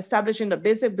on establishing the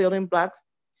basic building blocks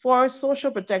for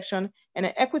social protection and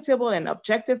an equitable and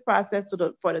objective process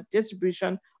for the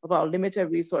distribution of our limited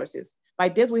resources. By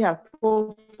this, we have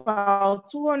profiled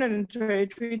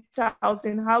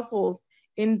 233,000 households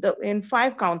in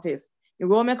 5 counties.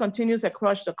 Enrollment continues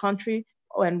across the country,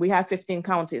 and we have 15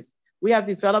 counties. We have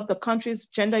developed the country's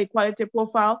gender equality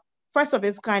profile, first of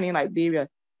its kind in Liberia.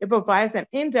 It provides an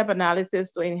in-depth analysis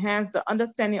to enhance the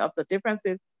understanding of the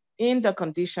differences in the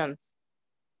conditions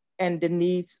and the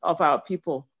needs of our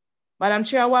people. Madam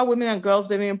Chair, while women and girls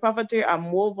living in poverty are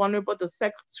more vulnerable to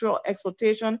sexual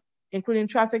exploitation, including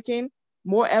trafficking,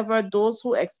 moreover, those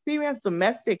who experience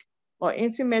domestic or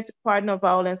intimate partner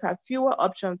violence have fewer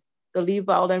options to leave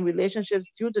violent relationships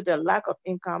due to their lack of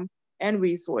income and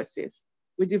resources.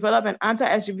 We developed an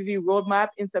anti-SGBV roadmap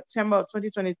in September of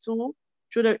 2022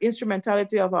 through the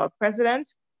instrumentality of our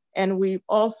president, and we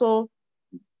also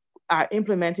are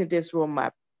implementing this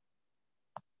roadmap.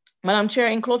 Madam Chair,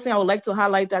 in closing, I would like to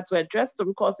highlight that to address the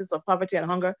root causes of poverty and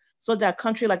hunger so that a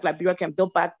country like Liberia can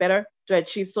build back better to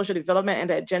achieve social development and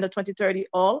the Agenda 2030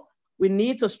 all, we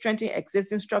need to strengthen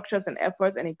existing structures and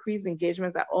efforts and increase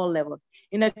engagements at all levels.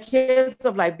 In the case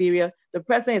of Liberia, the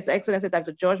President, His Excellency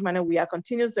Dr. George Manneh Weah,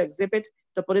 continues to exhibit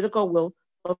the political will,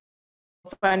 but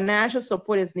financial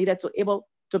support is needed to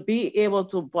be able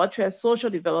to buttress social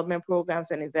development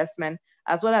programs and investment,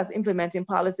 as well as implementing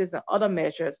policies and other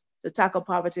measures to tackle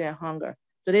poverty and hunger.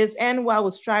 To this end, while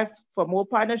we strive for more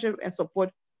partnership and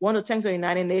support, we want to thank the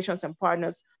United Nations and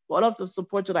partners for all of the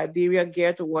support to Liberia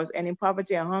geared towards ending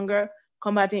poverty and hunger,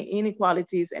 combating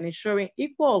inequalities, and ensuring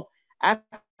equal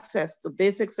access to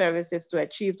basic services to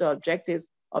achieve the objectives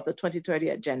of the 2030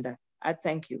 Agenda. I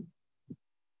thank you.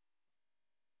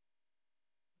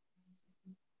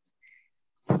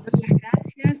 Las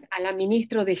gracias a la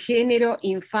Ministra de Género,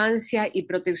 Infancia y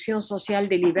Protección Social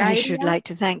de Liberia. I should like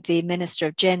to thank the Minister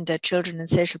of Gender, Children and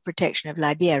Social Protection of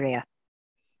Liberia.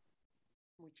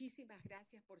 Muchísimas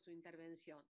gracias por su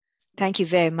intervención. Thank you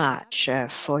very much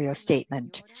for your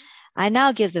statement. I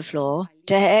now give the floor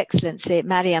to Her Excellency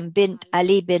Mariam bint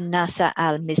Ali bin Nasser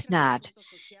Al Misnad,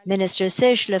 Minister of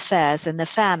Social Affairs and the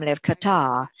Family of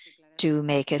Qatar, to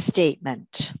make a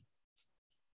statement.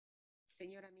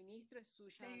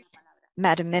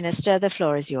 Madam Minister, the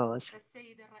floor is yours.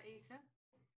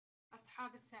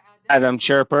 Madam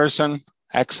Chairperson,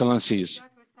 Excellencies,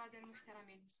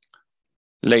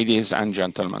 ladies and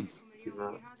gentlemen.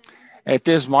 It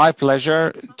is my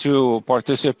pleasure to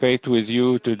participate with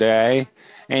you today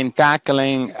in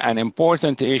tackling an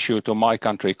important issue to my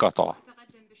country, Qatar.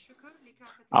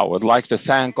 I would like to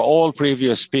thank all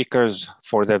previous speakers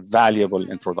for their valuable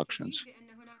introductions.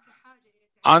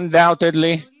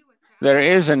 Undoubtedly, there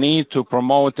is a need to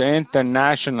promote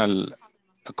international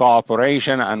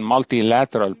cooperation and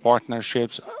multilateral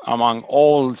partnerships among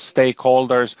all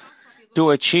stakeholders to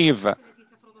achieve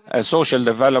social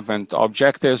development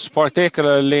objectives,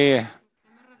 particularly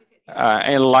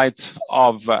in light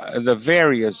of the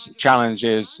various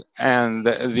challenges and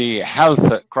the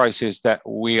health crisis that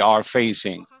we are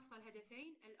facing,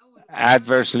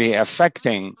 adversely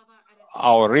affecting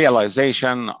our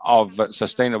realization of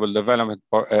sustainable development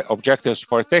objectives,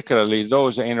 particularly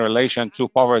those in relation to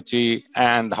poverty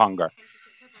and hunger.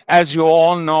 As you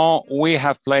all know, we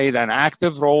have played an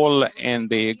active role in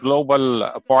the global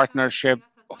partnership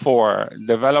for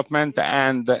development,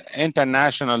 and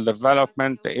international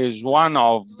development is one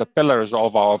of the pillars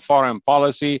of our foreign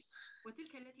policy,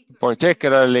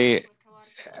 particularly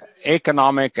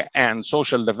economic and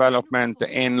social development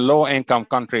in low-income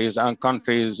countries and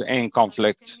countries in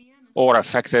conflict or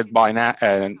affected by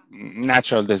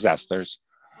natural disasters.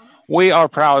 We are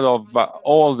proud of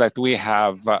all that we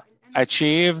have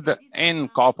achieved in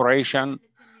cooperation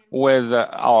with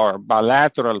our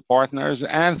bilateral partners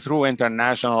and through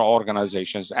international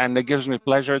organizations. And it gives me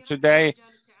pleasure today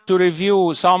to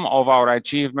review some of our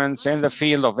achievements in the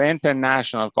field of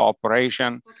international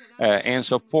cooperation in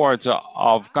support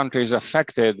of countries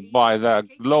affected by the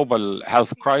global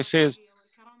health crisis,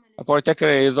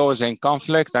 particularly those in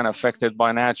conflict and affected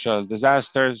by natural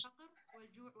disasters,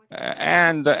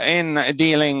 and in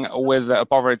dealing with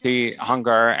poverty,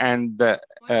 hunger, and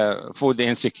food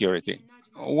insecurity.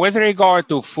 With regard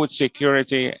to food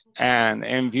security and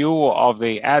in view of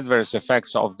the adverse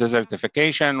effects of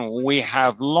desertification, we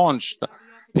have launched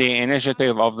the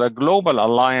initiative of the Global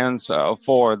Alliance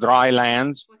for Dry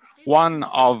Lands, one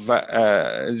of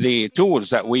the tools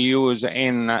that we use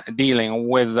in dealing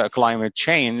with climate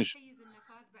change.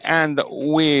 And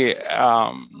we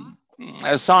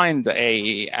signed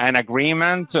an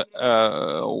agreement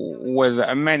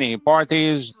with many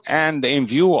parties, and in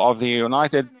view of the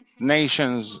United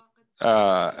Nations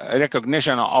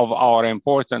recognition of our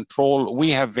important role, we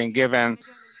have been given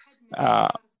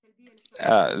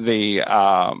the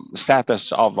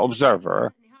status of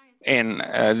observer in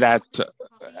that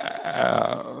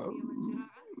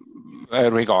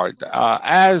regard.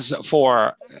 As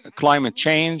for climate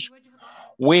change,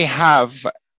 we have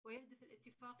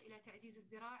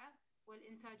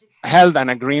held an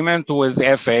agreement with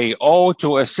FAO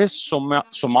to assist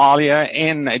Somalia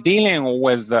in dealing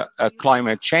with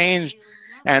climate change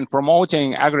and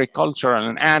promoting agricultural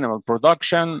and animal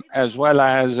production, as well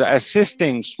as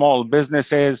assisting small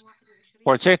businesses,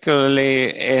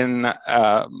 particularly in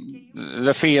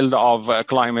the field of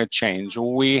climate change.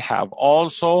 We have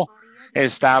also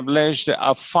established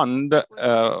a fund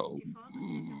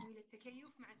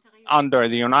under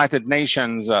the United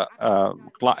Nations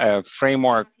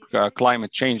framework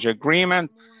climate change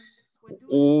agreement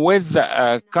with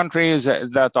countries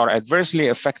that are adversely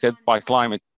affected by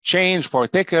climate change,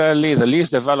 particularly the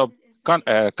least developed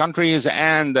countries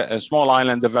and small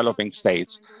island developing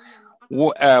states.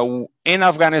 In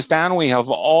Afghanistan, we have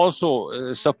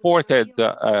also supported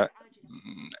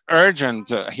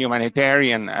urgent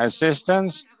humanitarian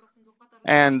assistance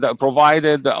and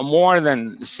provided more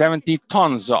than 70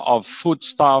 tons of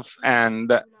foodstuff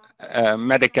and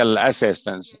medical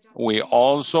assistance. We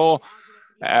also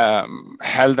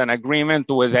held an agreement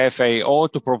with FAO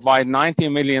to provide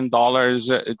 $90 million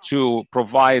to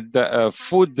provide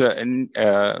food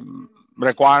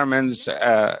requirements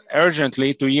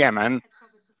urgently to Yemen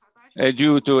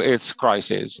due to its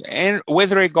crisis. And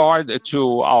with regard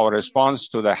to our response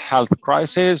to the health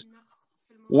crisis,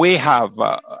 we have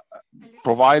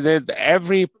provided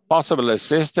every possible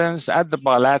assistance at the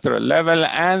bilateral level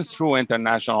and through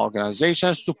international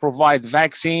organizations to provide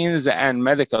vaccines and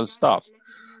medical stuff.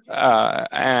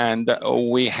 And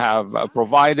we have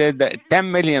provided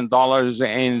 $10 million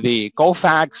in the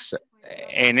COVAX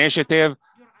initiative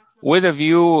with a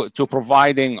view to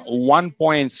providing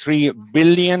 1.3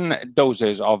 billion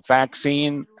doses of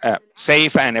vaccine,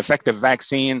 safe and effective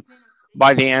vaccine,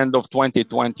 by the end of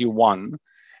 2021.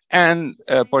 And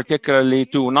particularly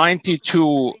to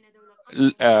 92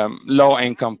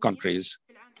 low-income countries.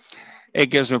 It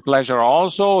gives me pleasure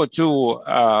also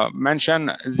to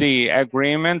mention the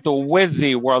agreement with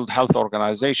the World Health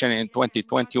Organization in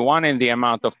 2021 in the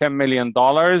amount of $10 million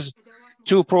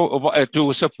to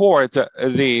support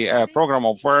the program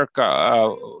of work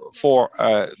for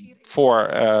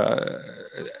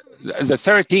the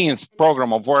 13th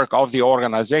program of work of the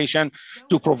organization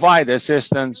to provide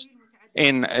assistance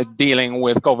in dealing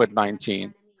with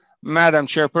COVID-19. Madam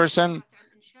Chairperson,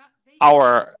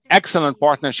 our excellent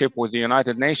partnership with the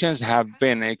United Nations have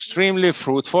been extremely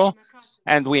fruitful,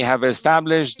 and we have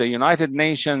established the United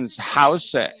Nations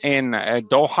House in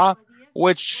Doha,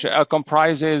 which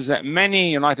comprises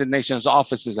many United Nations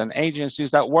offices and agencies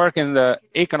that work in the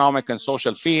economic and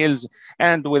social fields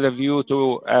and with a view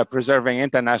to preserving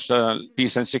international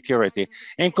peace and security.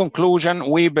 In conclusion,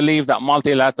 we believe that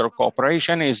multilateral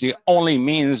cooperation is the only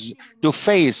means to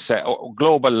face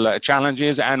global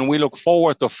challenges, and we look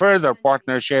forward to further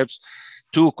partnerships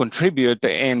to contribute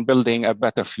in building a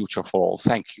better future for all.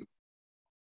 Thank you.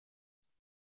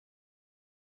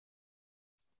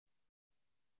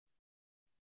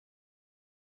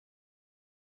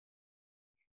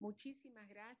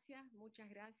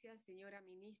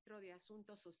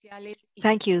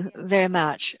 Thank you very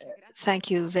much.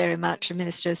 Thank you very much,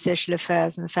 Minister of Social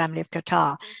Affairs and the Family of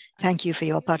Qatar. Thank you for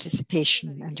your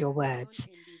participation and your words.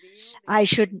 I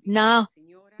should now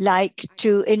like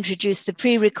to introduce the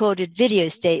pre-recorded video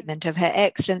statement of Her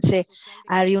Excellency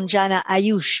Aryunjana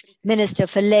Ayush, Minister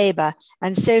for Labour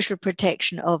and Social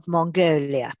Protection of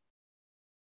Mongolia.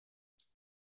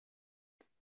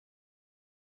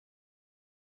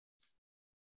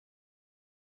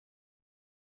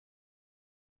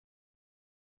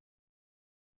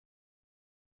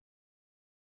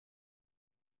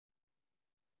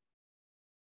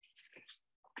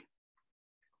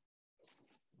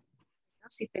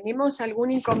 Si tenemos algún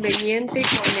inconveniente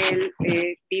con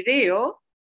el video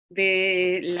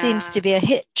de la Seems to be a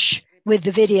hitch with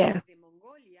the video.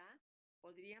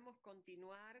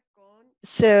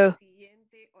 So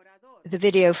the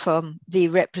video from the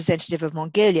representative of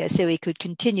Mongolia, so we could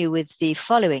continue with the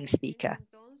following speaker.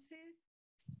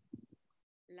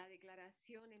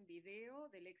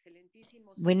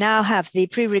 We now have the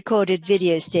pre-recorded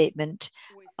video statement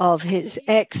of His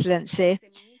Excellency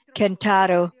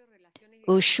Kentaro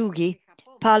Ushugi,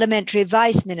 Parliamentary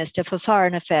Vice Minister for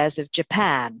Foreign Affairs of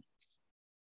Japan.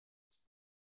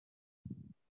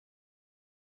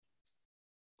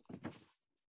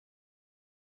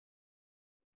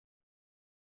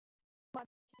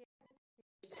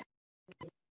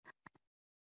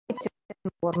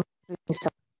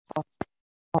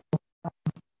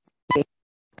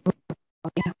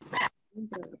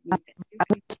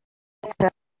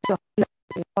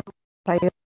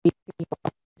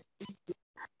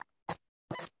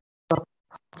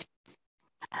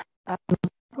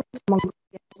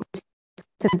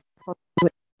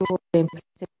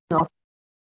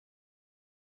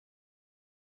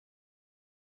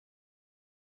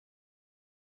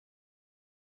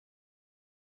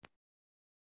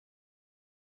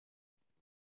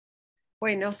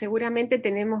 Bueno, seguramente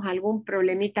tenemos algún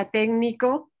problemita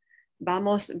técnico.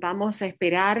 Vamos a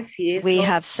esperar si We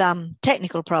have some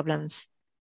technical problems.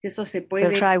 eso se We'll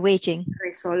puede try waiting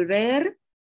resolver.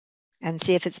 and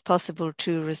see if it's possible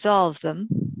to resolve them.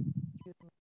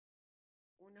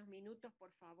 Unos minutos, por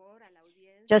favor, a la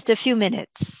audiencia. Just a few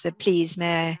minutes, please,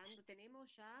 may I Tenemos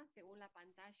ya, según la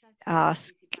pantalla,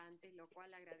 ask lo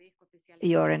cual agradezco especialmente.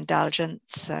 your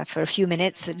indulgence for a few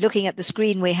minutes. Looking at the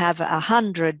screen, we have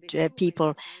 100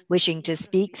 people wishing to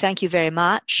speak. Thank you very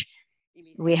much.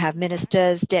 We have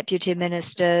ministers, deputy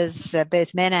ministers,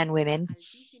 both men and women.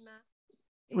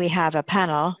 We have a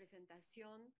panel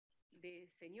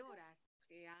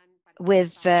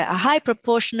with a high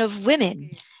proportion of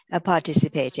women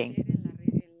participating.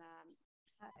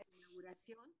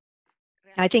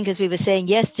 I think, as we were saying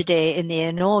yesterday in the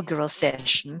inaugural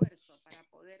session,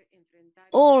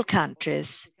 all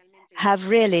countries have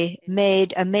really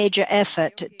made a major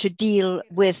effort to deal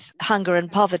with hunger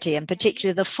and poverty, and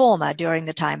particularly the former during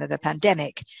the time of the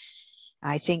pandemic.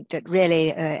 I think that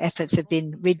really efforts have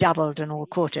been redoubled in all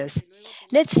quarters.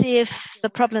 Let's see if the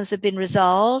problems have been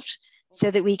resolved so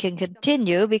that we can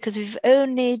continue, because we've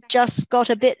only just got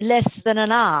a bit less than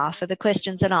an hour for the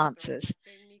questions and answers.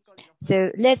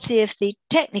 So let's see if the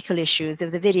technical issues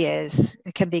of the videos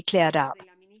can be cleared up.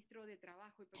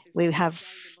 We have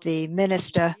the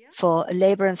Minister for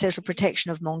Labour and Social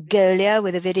Protection of Mongolia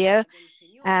with a video,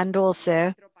 and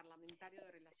also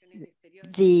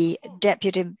the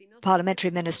Deputy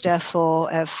Parliamentary Minister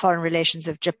for Foreign Relations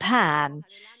of Japan.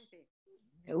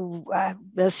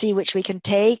 We'll see which we can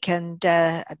take and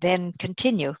then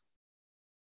continue.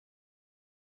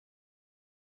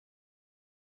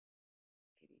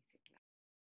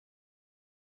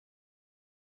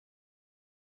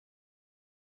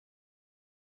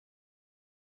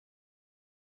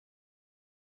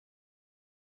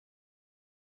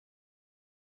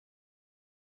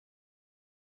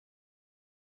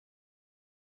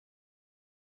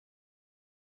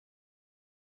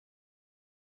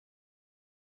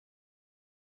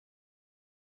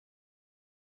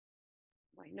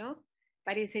 Bueno,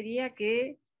 parecería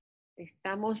que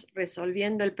estamos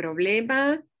resolviendo el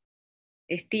problema.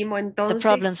 Estimo entonces. The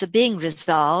problems are being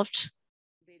resolved.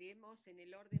 Veremos en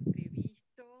el orden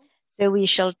previsto. So we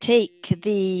shall take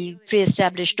the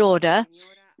pre-established order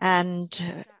and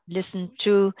listen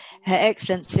to Her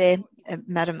Excellency,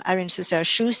 Madam Arin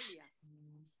Susar-Shus,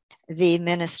 the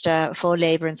Minister for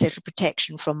Labour and Social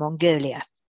Protection from Mongolia.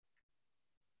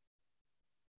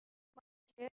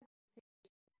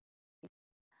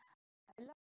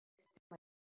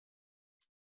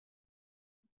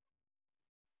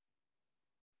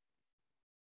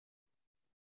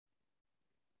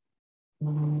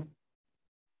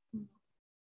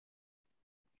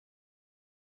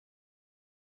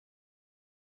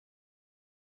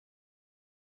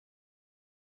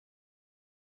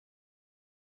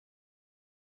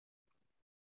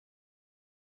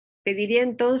 Pediría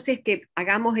entonces que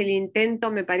hagamos el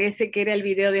intento, me parece que era el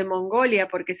video de Mongolia,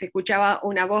 porque se escuchaba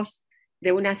una voz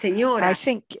de una señora. I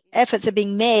think efforts are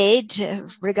being made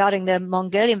regarding the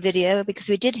Mongolian video because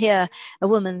we did hear a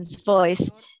woman's voice.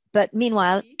 But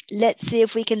meanwhile, let's see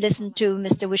if we can listen to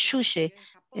Mr. Wishushi,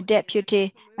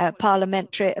 Deputy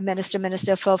Parliamentary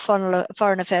Minister for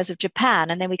Foreign Affairs of Japan,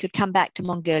 and then we could come back to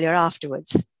Mongolia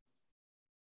afterwards.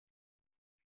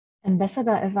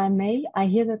 Ambassador, if I may, I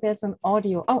hear that there's an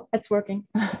audio. Oh, it's working.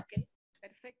 Okay,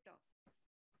 perfecto.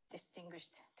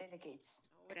 Distinguished delegates.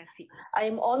 I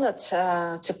am honored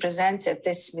to present at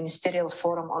this ministerial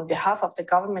forum on behalf of the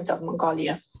government of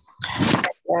Mongolia.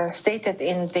 Stated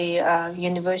in the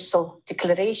Universal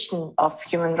Declaration of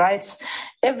Human Rights,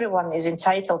 everyone is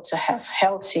entitled to have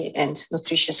healthy and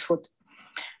nutritious food.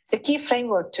 The key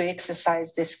framework to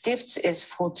exercise these gifts is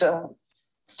food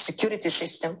security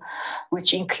system,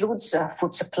 which includes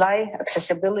food supply,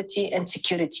 accessibility, and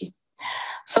security.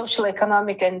 Social,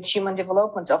 economic, and human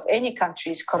development of any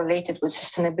country is correlated with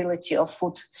sustainability of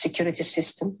food security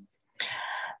system.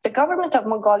 The government of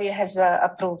Mongolia has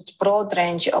approved a broad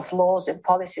range of laws and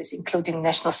policies, including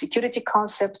national security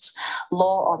concepts,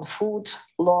 law on food,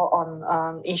 law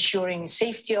on ensuring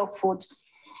safety of food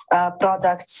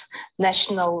products,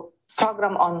 national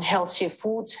program on healthy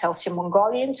food, healthy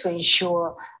Mongolian, to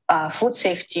ensure food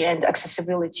safety and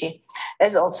accessibility,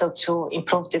 as also to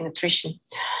improve the nutrition.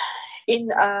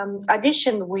 In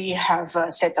addition, we have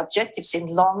set objectives in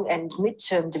long and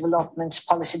midterm development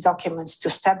policy documents to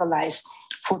stabilize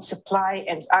food supply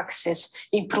and access,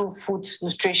 improve food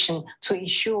nutrition, to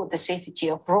ensure the safety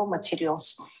of raw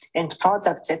materials and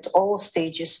products at all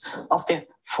stages of the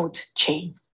food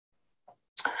chain.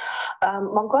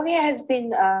 Mongolia has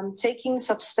been taking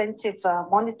substantive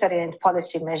monetary and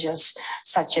policy measures,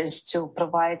 such as to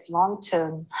provide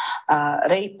long-term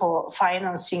repo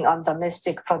financing on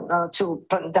domestic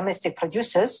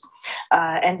producers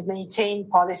and maintain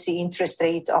policy interest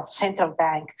rate of central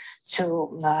bank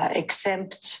to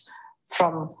exempt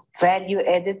from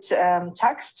value-added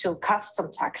tax to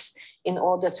custom tax in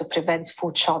order to prevent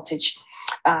food shortage,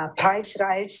 price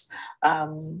rise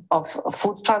of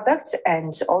food products,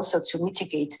 and also to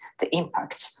mitigate the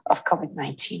impact of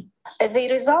COVID-19. As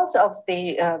a result of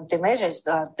the measures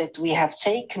that we have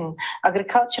taken,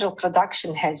 agricultural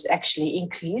production has actually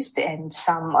increased, and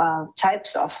some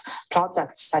types of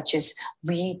products such as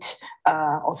wheat,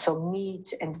 also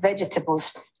meat and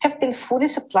vegetables have been fully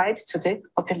supplied to the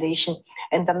population,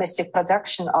 and domestic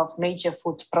production of major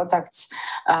food products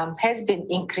has been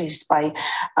increased by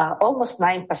almost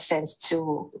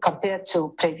 9% compared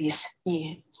to previous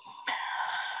year.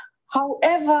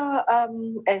 However,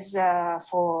 as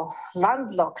for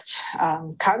landlocked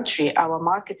country, our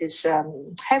market is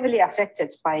heavily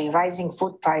affected by rising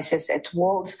food prices at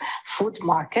world food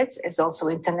market, as also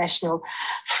international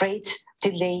freight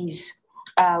delays,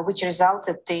 which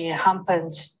resulted the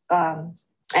hampered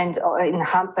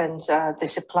the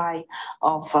supply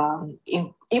of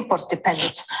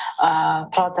import-dependent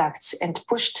products and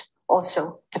pushed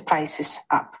also the prices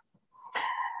up.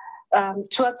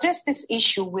 To address this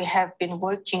issue, we have been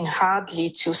working hardly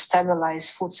to stabilize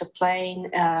food supply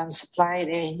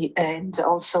and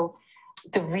also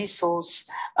the resource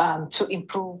to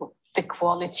improve the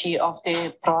quality of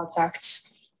the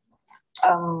products.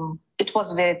 It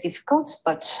was very difficult,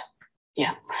 but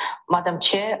yeah, Madam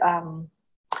Chair,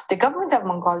 the government of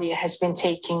Mongolia has been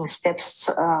taking steps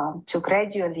to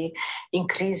gradually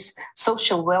increase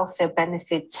social welfare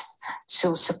benefits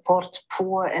to support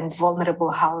poor and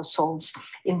vulnerable households,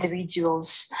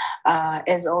 individuals,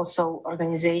 as also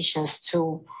organizations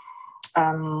to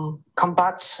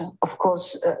combat, of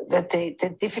course,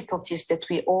 the difficulties that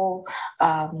we all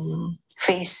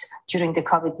face during the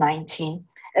COVID-19,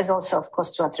 as also, of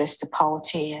course, to address the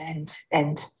poverty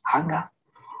and hunger.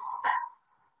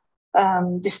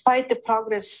 Despite the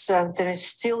progress, there is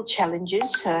still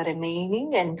challenges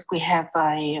remaining, and we have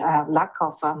a lack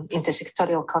of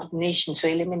intersectorial coordination to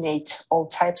eliminate all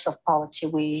types of poverty.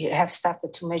 We have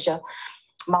started to measure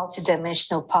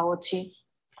multidimensional poverty,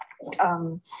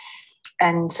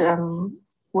 and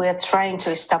we are trying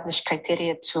to establish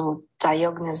criteria to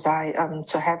diagnose, to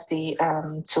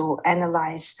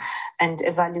analyze and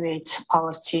evaluate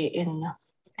poverty in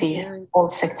all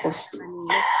sectors.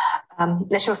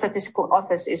 National Statistical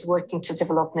Office is working to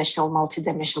develop national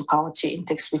multidimensional poverty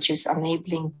index, which is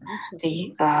enabling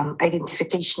the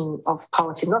identification of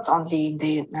poverty, not only in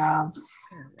the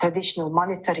traditional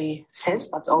monetary sense,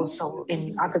 but also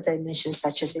in other dimensions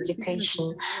such as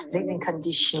education, living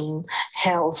condition,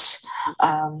 health,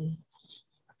 and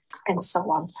so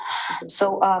on.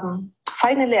 So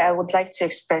finally, I would like to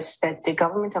express that the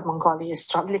government of Mongolia is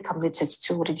strongly committed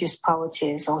to reduce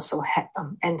poverty and also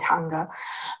end hunger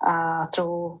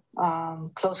through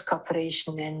close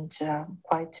cooperation and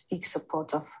quite big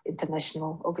support of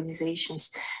international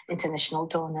organizations, international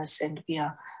donors, and we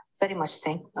are very much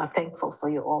thankful for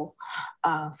you all,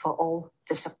 for all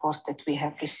the support that we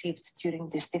have received during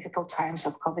these difficult times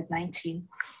of COVID-19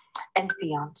 and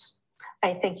beyond.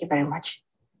 I thank you very much.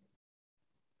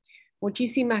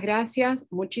 Muchísimas gracias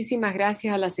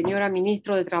a la señora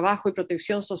Ministro de Trabajo y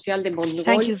Protección Social de Mongolia.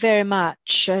 Thank you very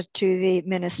much to the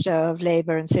Minister of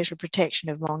Labor and Social Protection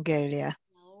of Mongolia.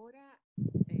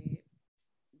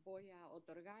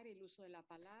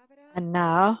 And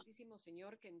now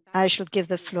I shall give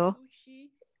the floor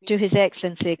to His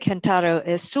Excellency Kentaro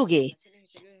Sugi,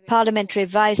 Parliamentary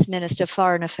Vice Minister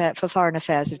for Foreign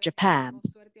Affairs of Japan.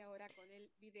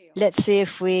 Let's see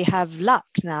if we have luck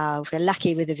now, if we're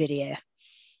lucky with the video.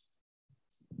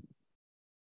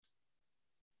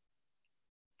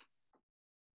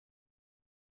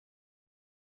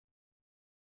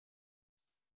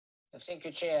 Thank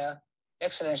you, Chair,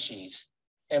 Excellencies.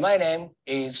 My name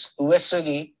is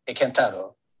Uesugi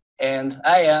Kentaro, and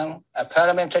I am a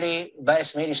Parliamentary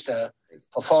Vice Minister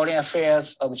for Foreign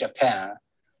Affairs of Japan.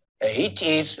 It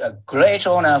is a great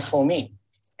honor for me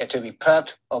to be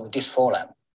part of this forum.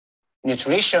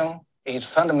 Nutrition is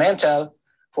fundamental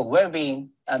for well-being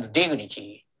and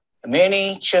dignity.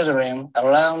 Many children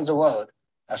around the world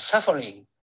are suffering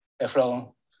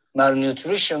from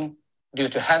malnutrition due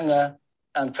to hunger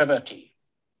and poverty.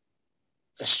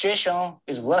 The situation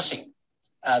is worsening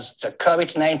as the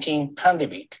COVID-19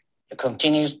 pandemic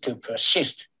continues to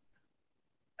persist.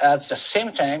 At the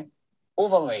same time,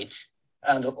 overweight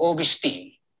and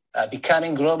obesity are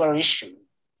becoming global issue.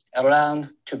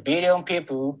 Around 2 billion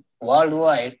people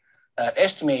worldwide are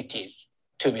estimated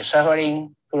to be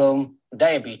suffering from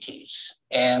diabetes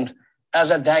and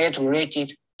other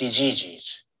diet-related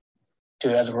diseases.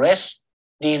 To address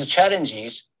these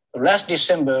challenges, last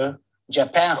December,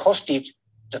 Japan hosted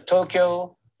the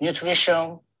Tokyo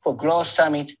Nutrition for Growth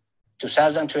Summit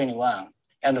 2021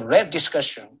 and led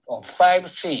discussion on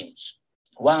 5 themes.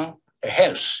 1,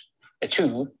 health.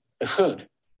 2, food.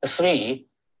 3,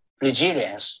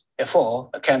 resilience. 4,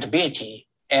 accountability.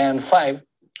 And 5,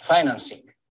 financing.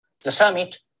 The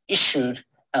summit issued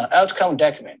an outcome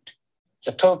document,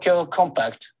 the Tokyo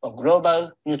Compact on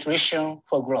Global Nutrition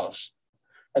for Growth.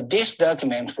 This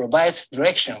document provides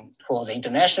direction for the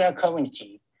international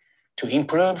community to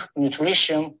improve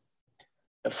nutrition.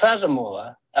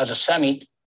 Furthermore, at the summit,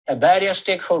 various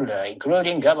stakeholders,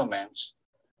 including governments,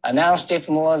 announced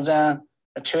more than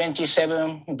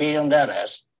 $27 billion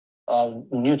of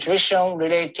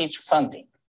nutrition-related funding.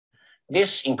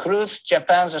 This includes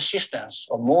Japan's assistance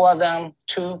of more than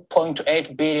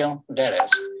 $2.8 billion,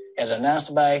 as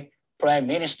announced by Prime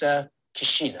Minister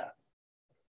Kishida.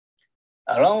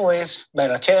 Along with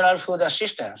bilateral food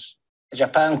assistance,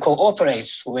 Japan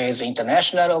cooperates with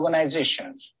international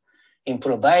organizations in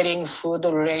providing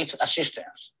food-related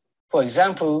assistance. For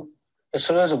example,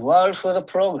 through the World Food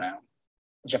Program,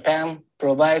 Japan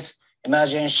provides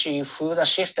emergency food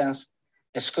assistance,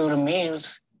 school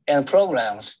meals, and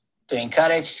programs to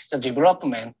encourage the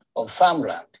development of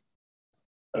farmland.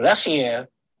 Last year,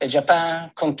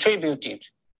 Japan contributed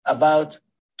about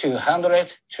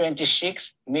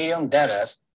 $226 million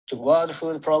to World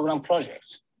Food Program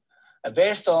projects.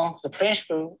 Based on the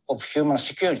principle of human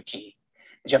security,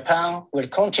 Japan will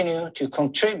continue to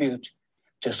contribute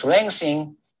to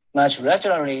strengthening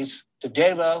multilateralism to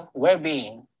deliver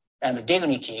well-being and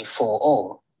dignity for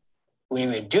all. We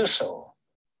will do so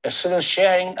through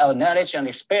sharing our knowledge and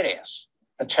experience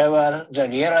toward the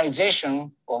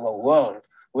realization of a world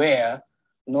where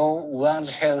no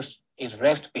one's health is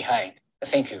left behind.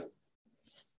 Thank you.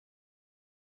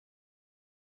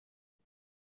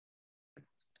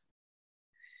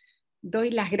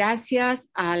 Doy las gracias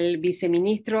al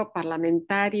viceministro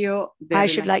parlamentario de I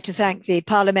should like to thank the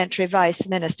Parliamentary Vice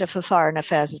Minister for Foreign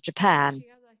Affairs of Japan.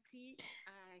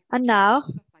 And now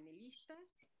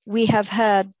we have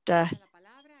heard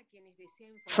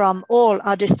from all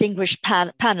our distinguished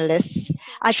panelists.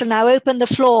 I shall now open the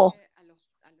floor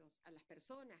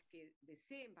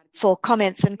for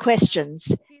comments and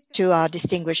questions to our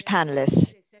distinguished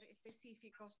panelists.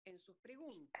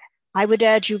 I would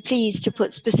urge you please to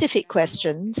put specific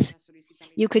questions.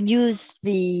 You can use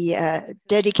the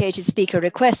dedicated speaker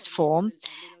request form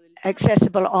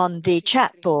accessible on the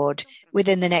chat board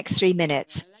within the next 3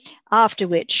 minutes, after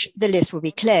which the list will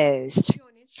be closed.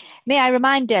 May I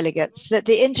remind delegates that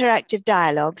the interactive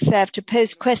dialogue serve to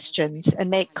pose questions and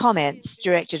make comments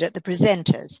directed at the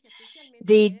presenters.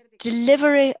 The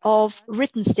delivery of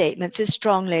written statements is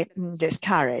strongly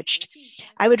discouraged.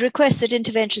 I would request that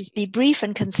interventions be brief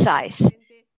and concise,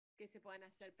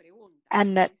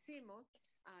 and that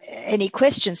any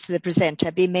questions to the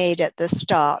presenter be made at the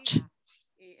start.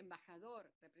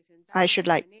 I should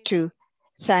like to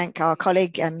thank our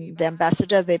colleague and the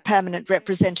ambassador, the permanent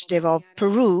representative of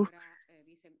Peru,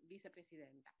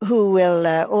 who will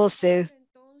also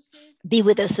be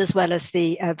with us, as well as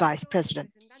the vice president.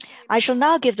 I shall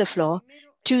now give the floor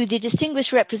to the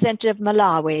distinguished representative of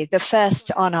Malawi, the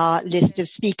first on our list of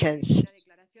speakers.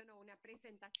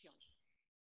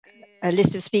 A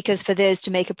list of speakers for those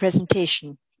to make a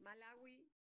presentation.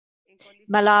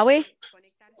 Malawi?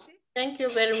 Thank you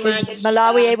very much. Is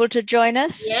Malawi able to join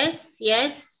us? Yes,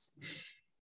 yes.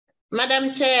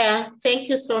 Madam Chair, thank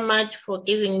you so much for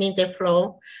giving me the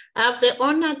floor. I have the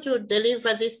honor to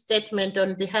deliver this statement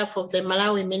on behalf of the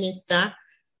Malawi Minister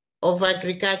of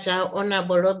Agriculture,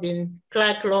 Honorable Robin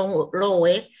Clark-Lowe,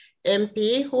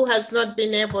 MP, who has not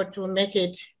been able to make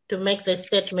the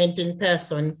statement in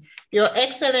person. Your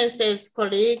Excellencies,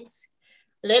 colleagues,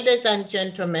 ladies and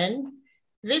gentlemen,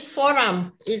 this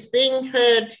forum is being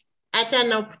held at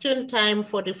an opportune time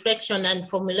for reflection and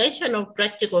formulation of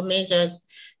practical measures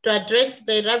to address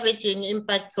the ravaging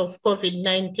impacts of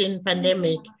COVID-19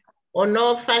 pandemic on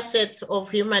all facets of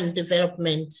human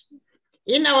development.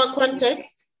 In our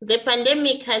context, the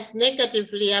pandemic has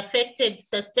negatively affected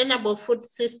sustainable food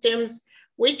systems,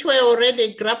 which were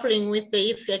already grappling with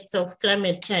the effects of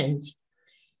climate change.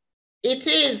 It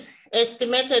is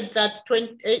estimated that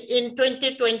in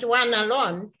 2021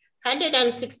 alone,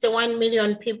 161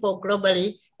 million people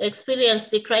globally experienced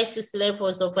the crisis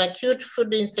levels of acute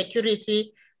food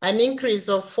insecurity, an increase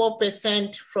of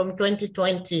 4% from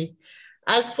 2020.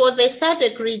 As for the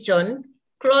SADC region,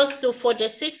 close to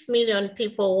 46 million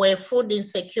people were food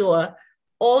insecure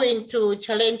owing to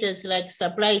challenges like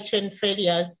supply chain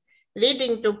failures,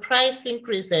 leading to price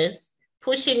increases,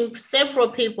 pushing several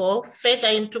people further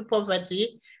into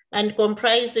poverty and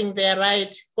compromising their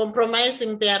right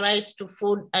to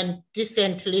food and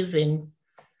decent living.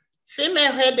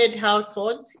 Female-headed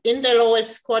households in the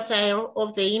lowest quartile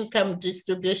of the income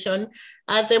distribution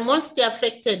are the most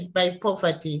affected by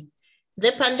poverty.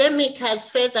 The pandemic has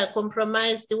further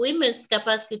compromised women's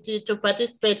capacity to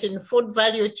participate in food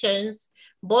value chains,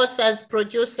 both as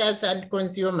producers and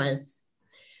consumers.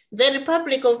 The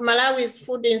Republic of Malawi's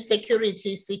food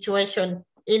insecurity situation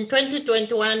in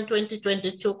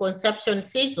 2021-2022 consumption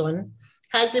season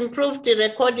has improved,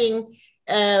 recording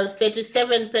a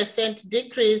 37%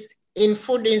 decrease in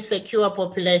food insecure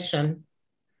population.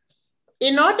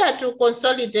 In order to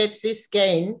consolidate this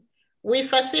gain, we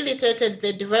facilitated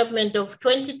the development of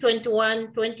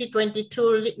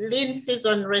 2021-2022 Lean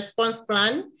Season Response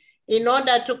Plan in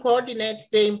order to coordinate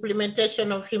the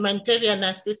implementation of humanitarian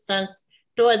assistance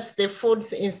towards the food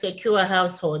insecure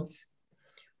households.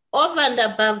 Over and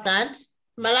above that,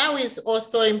 Malawi is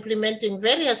also implementing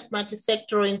various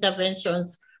multi-sectoral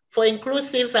interventions for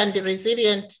inclusive and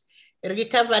resilient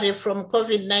recovery from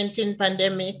COVID-19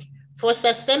 pandemic for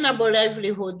sustainable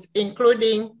livelihoods,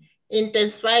 including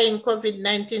intensifying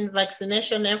COVID-19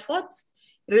 vaccination efforts,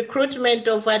 recruitment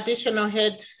of additional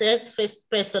health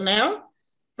personnel,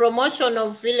 promotion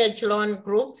of village loan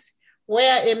groups,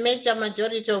 where a major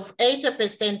majority of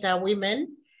 80% are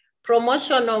women,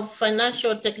 promotion of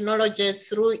financial technologies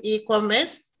through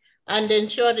e-commerce, and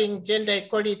ensuring gender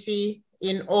equality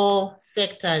in all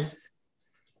sectors.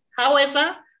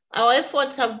 However, our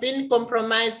efforts have been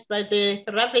compromised by the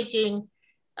ravaging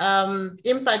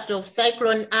impact of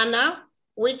Cyclone Anna,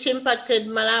 which impacted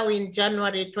Malawi in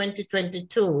January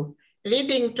 2022,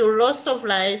 leading to loss of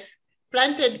life,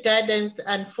 planted gardens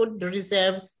and food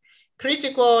reserves,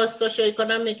 critical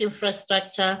socioeconomic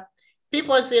infrastructure,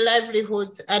 people's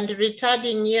livelihoods, and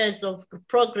retarding years of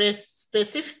progress,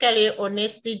 specifically on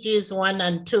SDGs 1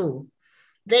 and 2.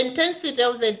 The intensity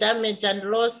of the damage and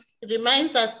loss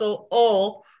reminds us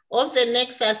all of the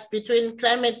nexus between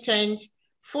climate change,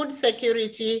 food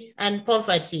security, and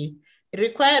poverty,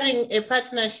 requiring a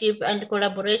partnership and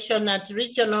collaboration at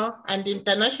regional and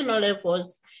international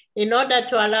levels in order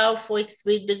to allow for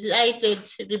expedited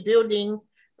rebuilding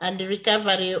and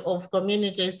recovery of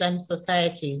communities and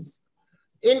societies.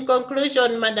 In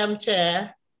conclusion, Madam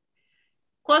Chair,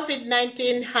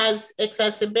 COVID-19 has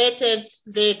exacerbated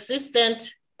the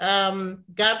existent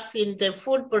gaps in the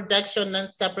food production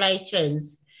and supply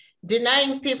chains,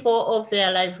 denying people of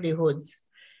their livelihoods.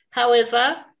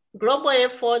 However, global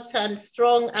efforts and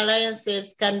strong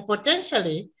alliances can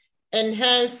potentially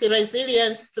enhance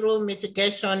resilience through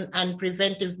mitigation and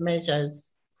preventive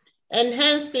measures.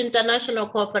 Enhanced international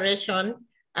cooperation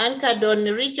anchored on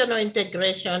regional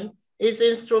integration is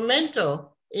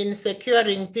instrumental in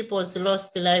securing people's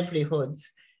lost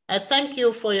livelihoods. I thank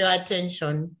you for your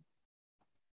attention.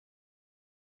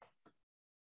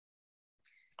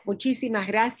 Muchísimas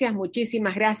gracias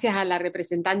a la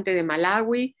representante de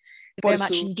Malawi. Very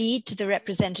much indeed to the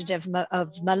representative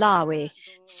of Malawi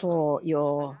for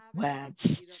your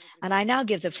words. And I now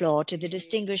give the floor to the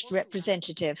distinguished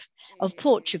representative of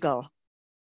Portugal.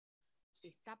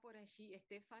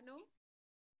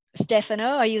 Stefano,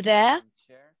 are you there?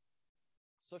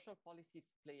 Social policies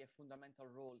play a fundamental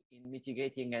role in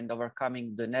mitigating and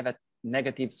overcoming the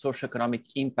negative socioeconomic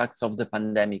impacts of the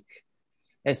pandemic.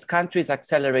 As countries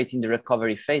accelerate in the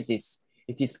recovery phases,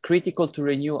 it is critical to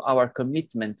renew our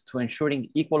commitment to ensuring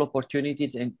equal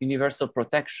opportunities and universal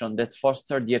protection that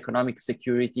foster the economic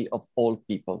security of all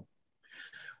people.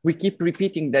 We keep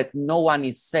repeating that no one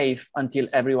is safe until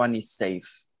everyone is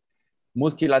safe.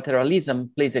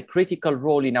 Multilateralism plays a critical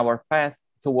role in our path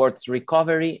towards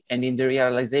recovery and in the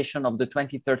realization of the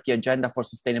 2030 Agenda for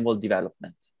Sustainable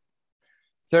Development.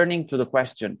 Turning to the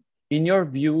question, in your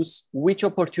views, which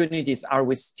opportunities are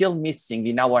we still missing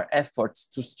in our efforts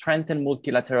to strengthen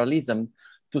multilateralism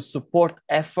to support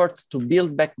efforts to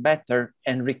build back better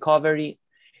and recovery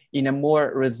in a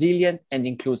more resilient and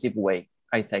inclusive way?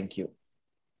 I thank you.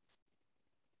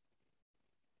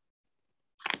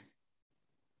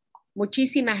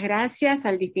 Muchísimas gracias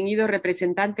al distinguido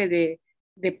representante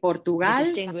de Portugal. The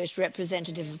distinguished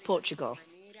representative of Portugal.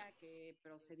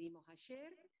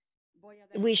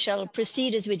 We shall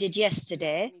proceed as we did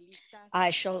yesterday. I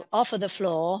shall offer the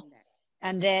floor,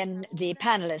 and then the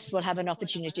panelists will have an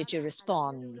opportunity to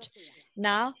respond.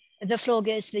 Now, the floor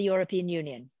goes to the European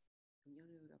Union.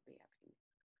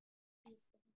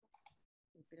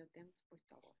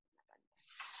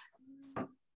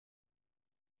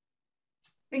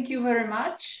 Thank you very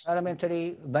much.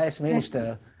 Parliamentary Vice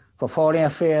Minister for Foreign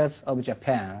Affairs of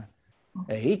Japan.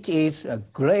 It is a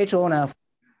great honor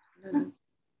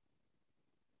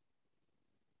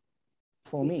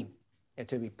for me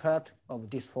to be part of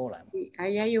this forum.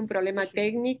 Ahí hay un problema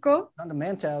técnico.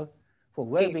 Fundamental for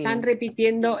well-being. Están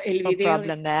repitiendo el video. No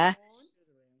problem there.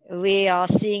 We are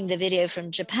seeing the video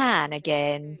from Japan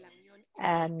again,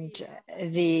 and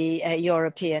the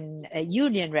European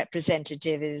Union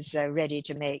representative is ready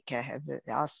to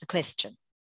ask the question.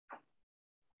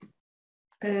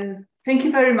 Thank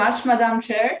you very much, Madam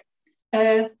Chair.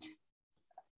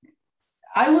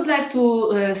 I would like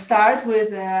to start with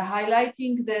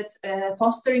highlighting that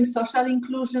fostering social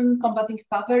inclusion, combating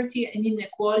poverty and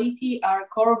inequality are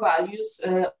core values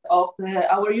of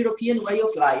our European way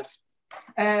of life.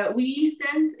 We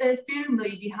stand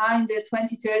firmly behind the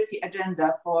 2030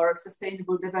 Agenda for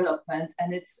Sustainable Development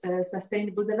and its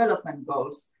Sustainable Development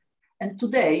Goals. And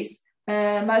today's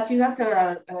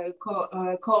multilateral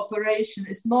cooperation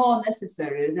is more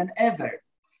necessary than ever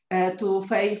to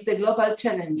face the global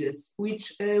challenges,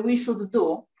 which we should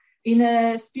do in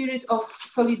a spirit of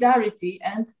solidarity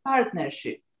and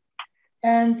partnership.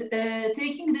 And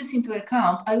taking this into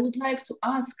account, I would like to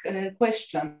ask a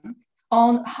question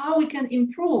on how we can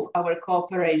improve our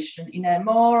cooperation in a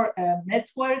more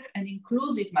network and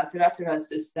inclusive multilateral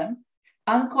system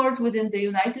anchored within the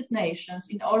United Nations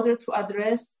in order to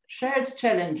address shared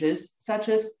challenges such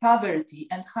as poverty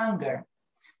and hunger.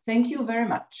 Thank you very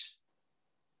much.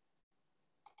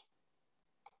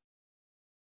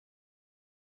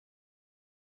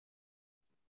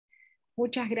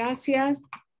 Muchas gracias.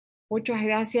 Muchas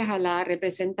gracias a la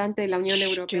representante de la Unión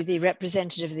Europea. To the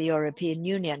representative of the European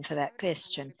Union for that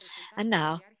question. And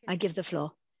now I give the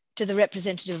floor to the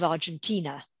representative of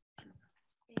Argentina.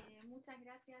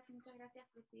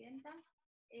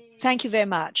 Thank you very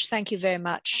much. Thank you very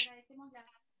much,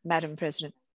 Madam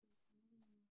President.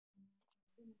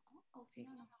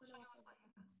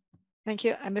 Thank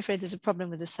you. I'm afraid there's a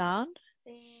problem with the sound.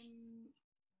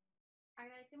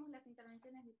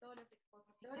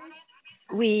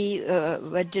 We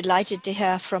were delighted to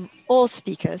hear from all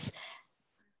speakers.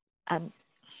 And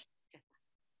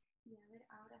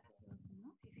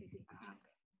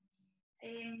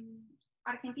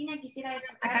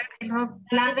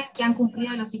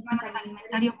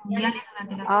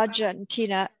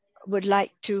Argentina would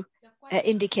like to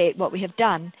indicate what we have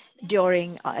done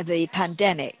during the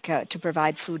pandemic to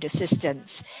provide food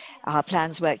assistance. Our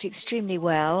plans worked extremely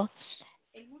well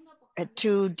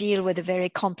to deal with a very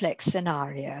complex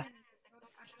scenario.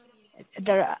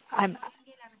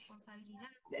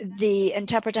 The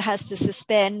interpreter has to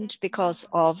suspend because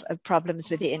of problems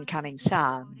with the incoming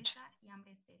sound.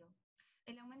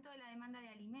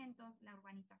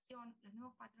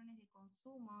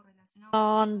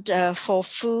 And for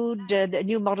food, the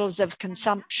new models of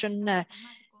consumption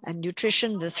and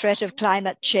nutrition, the threat of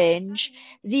climate change,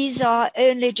 these are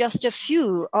only just a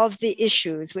few of the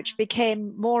issues which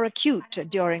became more acute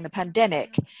during the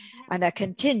pandemic and are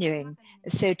continuing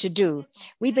so to do.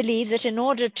 We believe that in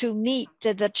order to meet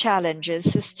the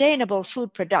challenges, sustainable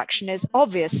food production is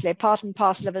obviously part and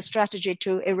parcel of a strategy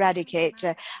to eradicate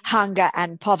hunger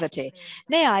and poverty.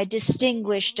 May I,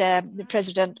 distinguished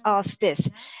President, ask this?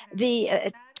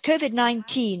 The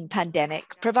COVID-19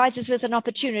 pandemic provides us with an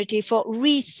opportunity for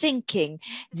rethinking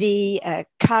the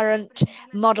current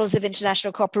models of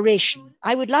international cooperation.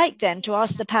 I would like then to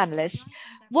ask the panelists,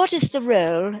 what is the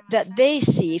role that they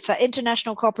see for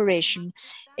international cooperation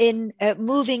in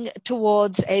moving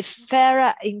towards a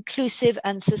fairer, inclusive,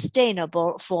 and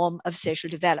sustainable form of social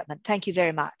development? Thank you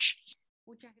very much.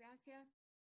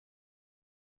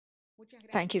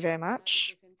 Thank you very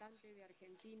much.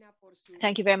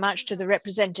 Thank you very much to the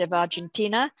representative of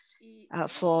Argentina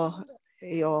for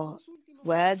your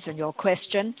words and your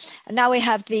question. And now we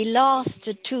have the last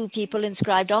two people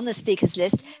inscribed on the speakers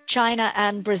list, China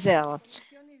and Brazil.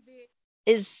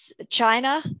 Is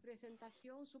China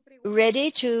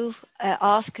ready to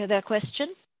ask their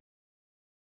question?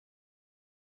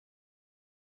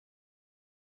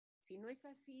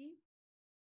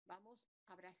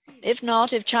 If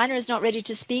not, if China is not ready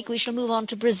to speak, we shall move on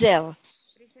to Brazil.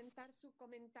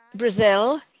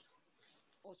 Brazil,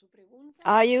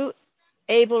 are you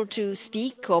able to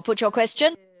speak or put your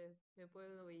question?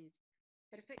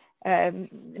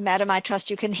 Madam, I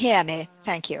trust you can hear me.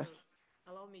 Thank you.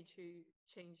 Allow me to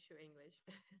change to English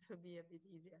to be a bit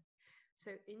easier.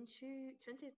 So in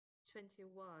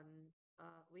 2021,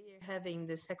 we are having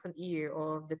the second year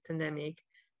of the pandemic,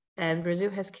 and Brazil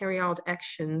has carried out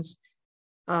actions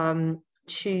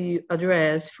to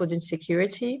address food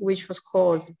insecurity, which was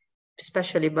caused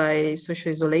especially by social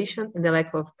isolation and the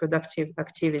lack of productive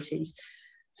activities.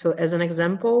 So as an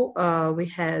example, we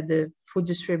had the food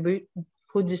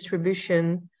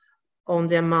distribution on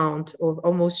the amount of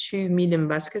almost 2 million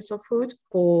baskets of food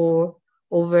for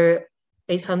over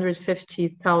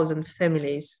 850,000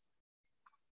 families.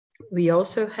 We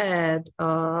also had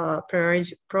a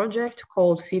priority project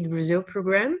called Feed Brazil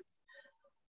program,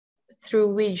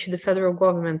 through which the federal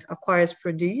government acquires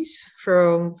produce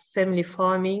from family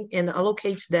farming and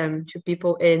allocates them to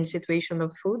people in situation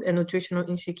of food and nutritional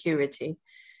insecurity.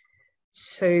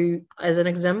 So as an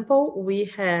example, we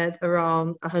had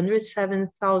around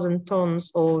 107,000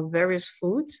 tons of various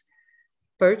foods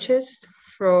purchased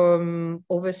from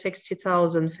over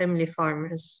 60,000 family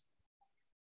farmers.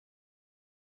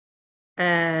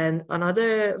 And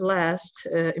another last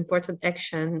important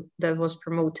action that was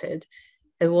promoted,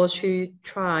 it was to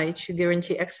try to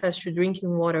guarantee access to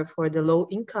drinking water for the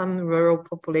low-income rural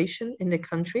population in the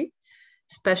country,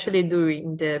 especially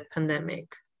during the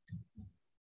pandemic.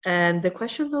 And the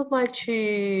question I would like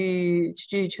to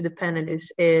do to the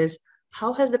panelists is,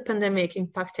 how has the pandemic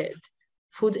impacted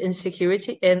food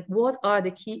insecurity, and what are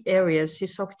the key areas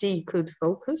CSocD could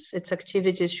focus its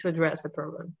activities to address the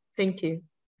problem? Thank you.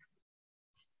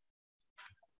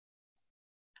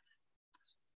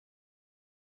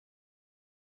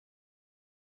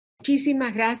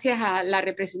 Muchísimas gracias a la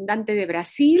representante de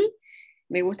Brasil.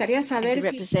 Me gustaría saber the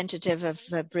representative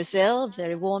of Brazil,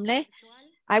 very warmly.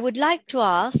 I would like to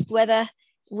ask whether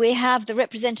we have the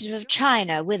representative of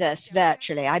China with us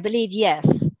virtually. I believe yes.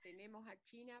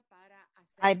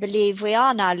 I believe we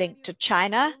are now linked to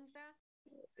China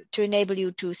to enable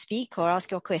you to speak or ask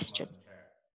your question.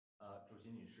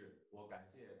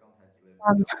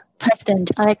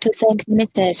 President, I'd like to thank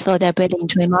ministers for their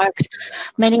brilliant remarks.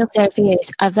 Many of their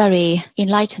views are very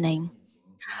enlightening.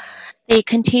 The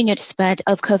continued spread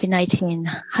of COVID-19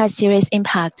 has serious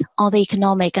impact on the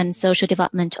economic and social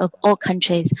development of all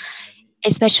countries,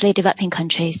 especially developing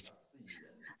countries.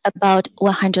 About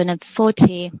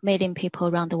 140 million people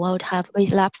around the world have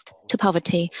relapsed to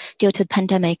poverty due to the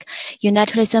pandemic.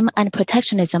 Unilateralism and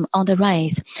protectionism on the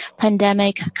rise.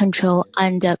 Pandemic control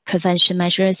and prevention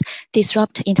measures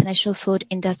disrupt international food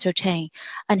industrial chain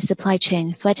and supply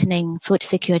chain, threatening food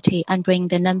security and bring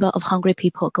the number of hungry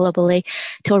people globally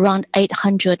to around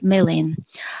 800 million.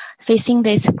 Facing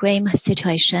this grim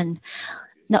situation,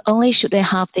 not only should we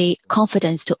have the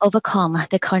confidence to overcome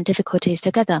the current difficulties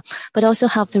together, but also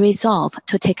have the resolve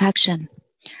to take action.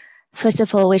 First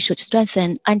of all, we should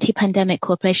strengthen anti-pandemic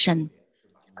cooperation,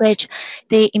 bridge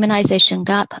the immunization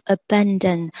gap,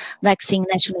 abandon vaccine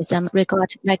nationalism,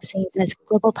 regard vaccines as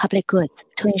global public goods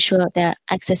to ensure their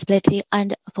accessibility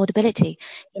and affordability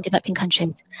in developing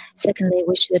countries. Secondly,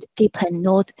 we should deepen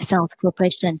North-South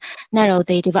cooperation, narrow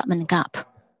the development gap,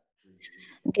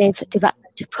 give development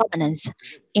prominence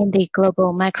in the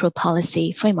global macro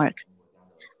policy framework.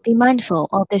 Be mindful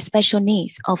of the special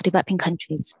needs of developing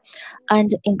countries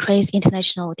and increase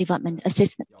international development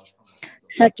assistance.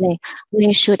 Thirdly,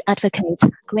 we should advocate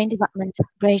green development,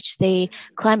 bridge the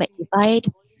climate divide,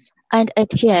 and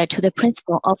adhere to the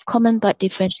principle of common but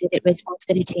differentiated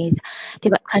responsibilities.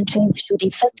 Developed countries should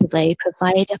effectively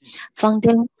provide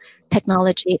funding,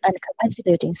 technology, and capacity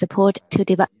building support to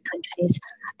developed countries,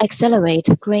 accelerate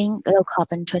green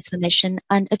low-carbon transformation,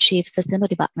 and achieve sustainable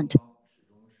development.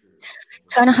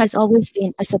 China has always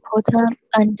been a supporter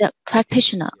and a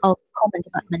practitioner of common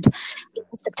development.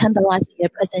 In September last year,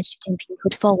 President Xi Jinping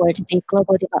put forward the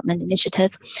Global Development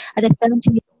Initiative at the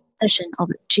 70th session of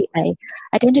GA,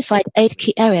 identified 8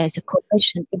 key areas of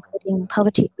cooperation, including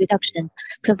poverty reduction,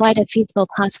 provide a feasible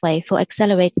pathway for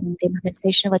accelerating the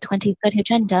implementation of a 2030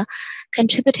 agenda,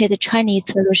 contributed the Chinese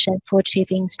solution for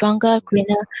achieving stronger,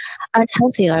 greener, and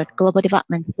healthier global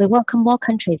development. We welcome more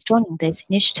countries joining this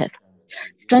initiative.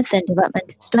 Strengthen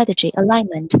development strategy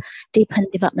alignment, deepen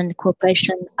development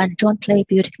cooperation, and jointly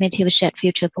build a community of a shared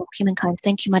future for humankind.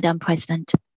 Thank you, Madam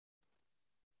President.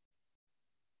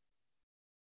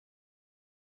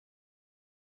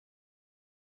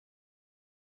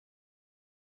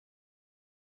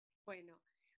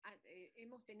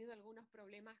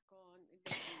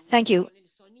 Thank you.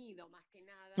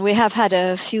 We have had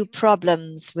a few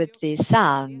problems with the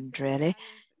sound, really.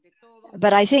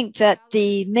 But I think that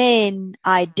the main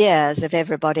ideas of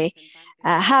everybody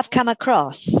have come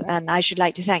across, and I should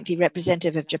like to thank the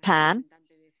representative of Japan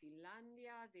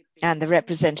and the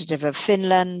representative of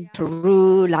Finland,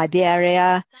 Peru,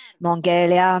 Liberia,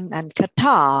 Mongolia, and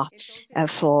Qatar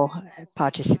for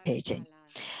participating.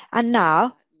 And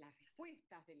now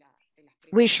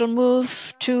we shall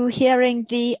move to hearing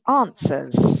the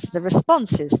answers, the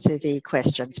responses to the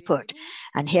questions put.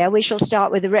 And here we shall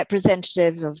start with the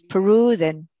representatives of Peru,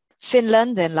 then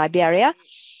Finland, then Liberia.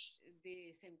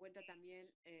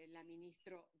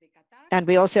 And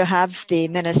we also have the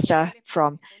minister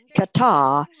from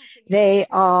Qatar. They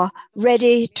are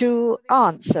ready to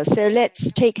answer. So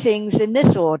let's take things in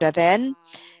this order then.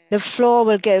 The floor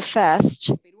will go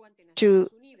first to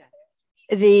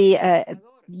the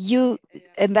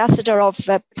Ambassador of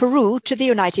Peru to the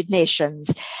United Nations.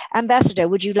 Ambassador,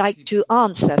 would you like to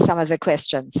answer some of the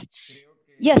questions?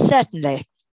 Yes, certainly.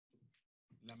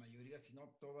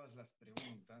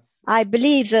 I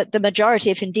believe that the majority,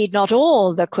 if indeed not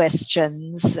all the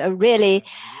questions, really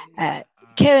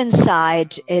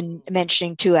coincide in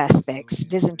mentioning 2 aspects.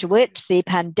 This and to wit, the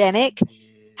pandemic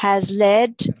has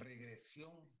led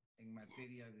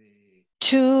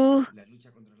to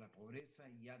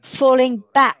falling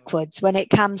backwards when it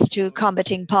comes to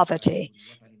combating poverty,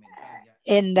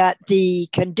 in that the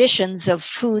conditions of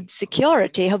food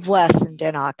security have worsened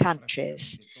in our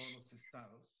countries.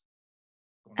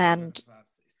 And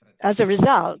as a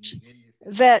result,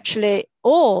 virtually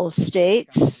all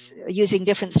states, using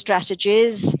different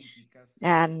strategies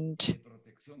and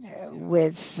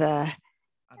with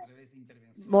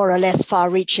more or less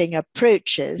far-reaching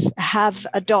approaches, have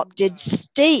adopted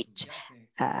state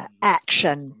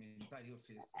action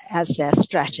as their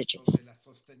strategies.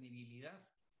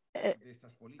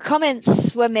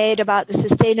 Comments were made about the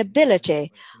sustainability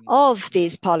of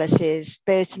these policies,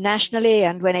 both nationally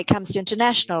and when it comes to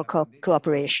international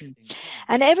cooperation.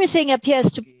 And everything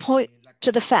appears to point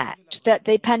to the fact that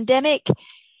the pandemic,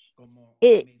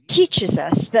 it teaches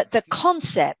us that the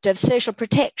concept of social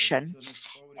protection,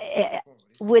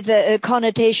 with the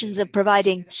connotations of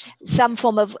providing some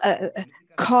form of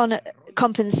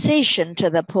compensation to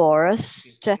the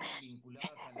poorest,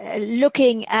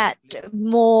 looking at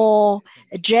more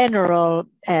general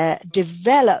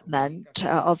development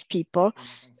of people,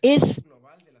 is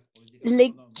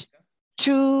linked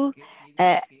to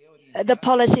the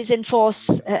policies in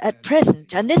force at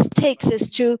present. And this takes us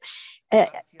to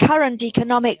current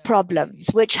economic problems,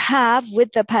 which have,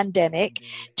 with the pandemic,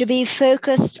 to be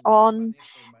focused on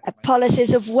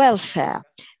policies of welfare.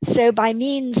 So by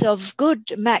means of good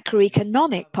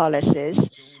macroeconomic policies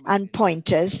and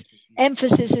pointers,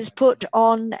 emphasis is put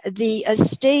on the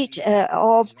state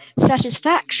of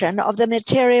satisfaction of the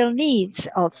material needs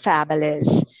of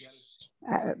families,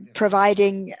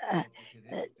 providing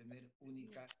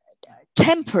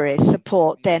temporary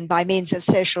support then by means of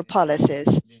social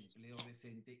policies,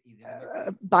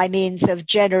 by means of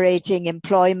generating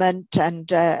employment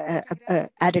and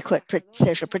adequate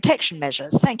social protection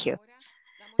measures. Thank you.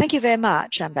 Thank you very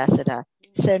much, Ambassador.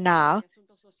 So now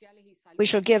we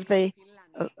shall give the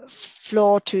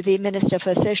floor to the Minister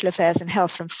for Social Affairs and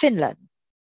Health from Finland.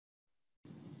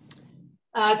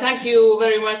 Thank you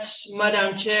very much,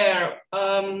 Madam Chair.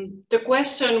 The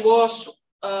question was,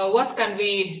 what can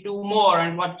we do more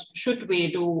and what should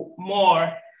we do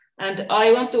more? And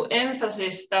I want to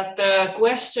emphasize that the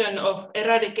question of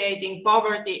eradicating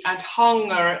poverty and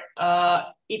hunger,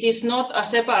 it is not a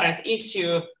separate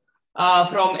issue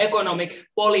from economic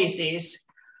policies.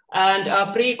 And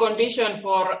a precondition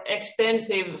for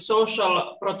extensive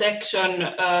social protection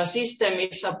system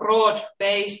is a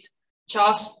broad-based,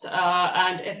 just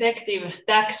and effective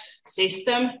tax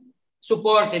system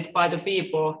supported by the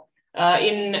people.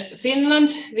 In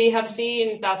Finland, we have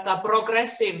seen that a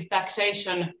progressive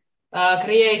taxation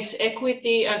creates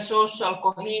equity and social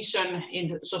cohesion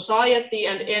in society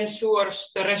and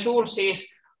ensures the resources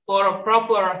for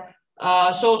proper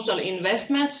social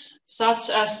investments, such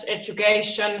as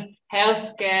education,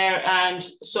 healthcare,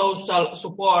 and social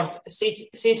support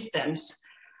systems.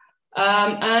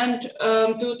 And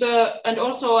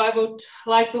also I would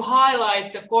like to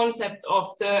highlight the concept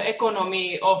of the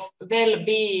economy of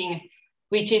well-being,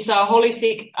 which is a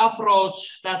holistic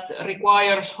approach that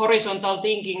requires horizontal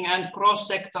thinking and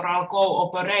cross-sectoral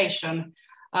cooperation.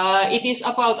 It is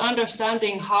about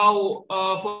understanding how,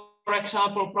 for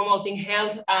example, promoting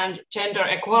health and gender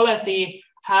equality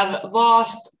have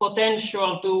vast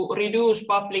potential to reduce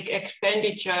public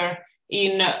expenditure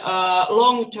in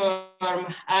long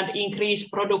term and increase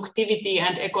productivity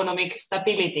and economic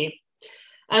stability.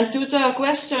 And to the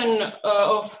question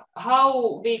of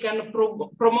how we can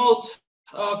promote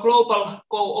global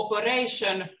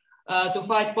cooperation to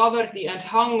fight poverty and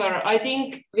hunger, I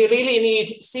think we really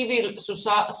need civil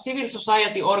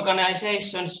society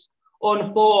organizations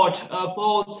on board,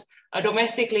 both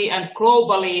domestically and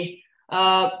globally,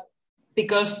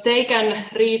 because they can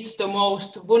reach the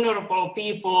most vulnerable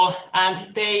people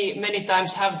and they many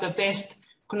times have the best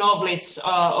knowledge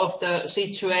of the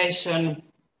situation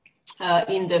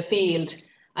in the field.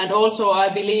 And also I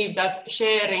believe that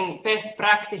sharing best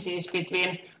practices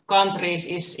between countries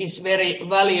is very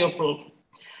valuable.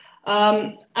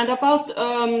 And about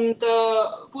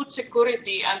the food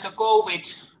security and the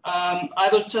COVID, I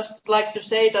would just like to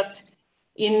say that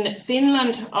in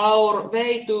Finland, our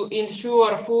way to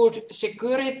ensure food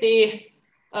security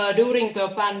during the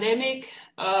pandemic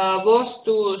was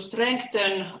to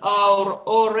strengthen our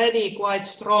already quite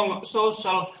strong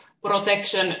social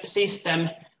protection system.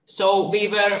 So we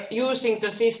were using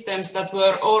the systems that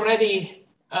were already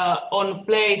on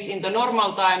place in the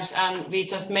normal times, and we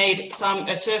just made some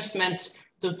adjustments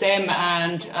to them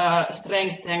and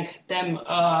strengthened them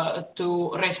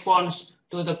to respond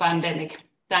to the pandemic.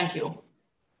 Thank you.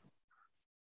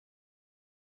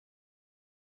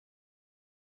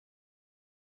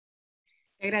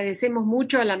 Agradecemos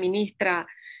mucho a la ministra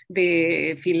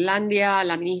de Finlandia,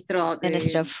 la ministra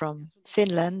Minister from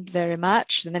Finland, very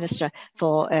much, the Minister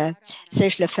for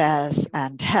Social Affairs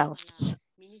and Health.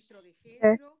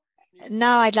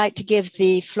 Now I'd like to give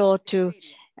the floor to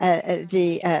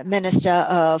the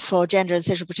Minister for Gender and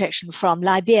Social Protection from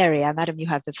Liberia. Madam, you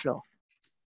have the floor.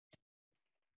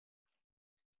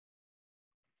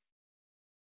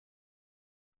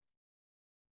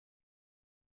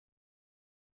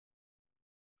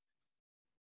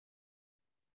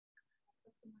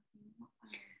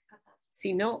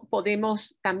 Si no,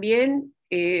 podemos también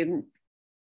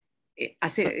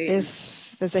hacer...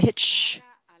 If there's a hitch,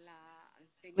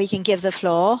 we can give the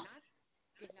floor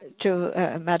to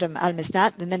Madam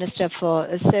Al-Misnat, the Minister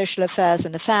for Social Affairs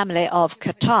and the Family of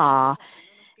Qatar,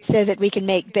 so that we can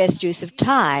make best use of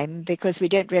time, because we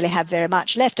don't really have very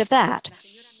much left of that.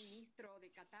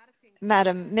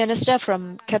 Madam Minister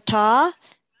from Qatar,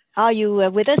 are you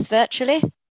with us virtually?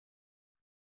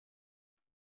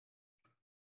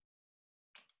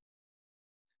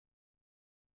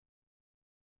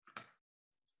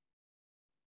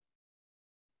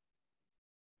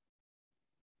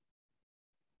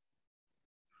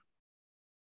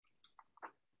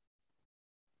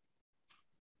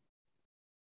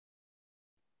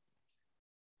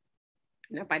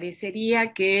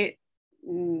 Parecería que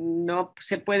no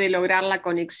se puede lograr la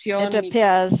conexión. It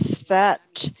appears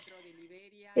that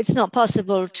it's not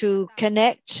possible to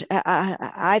connect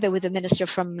either with the minister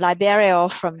from Liberia or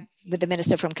with the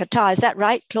minister from Qatar. Is that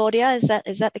right, Claudia? Is that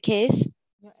the case?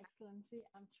 Your Excellency,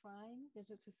 I'm trying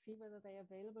to see whether they're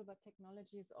available, but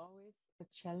technology is always a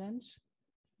challenge.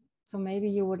 So maybe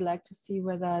you would like to see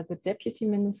whether the deputy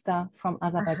minister from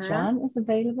Azerbaijan is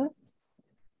available.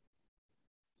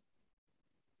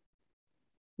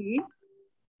 Sí.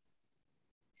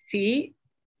 Sí.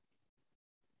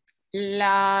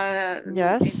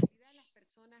 Yes.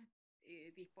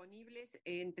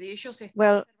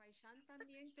 Well,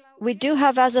 we do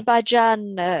have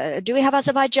Azerbaijan. Do we have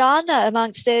Azerbaijan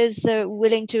amongst those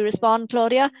willing to respond,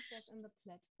 Claudia? In the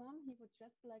platform, he would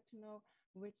just like to know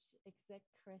which exact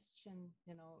question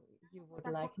you would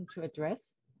like him to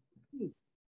address.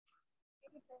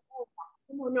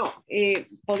 No,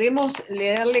 podemos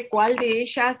leerle cuál de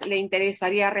ellas le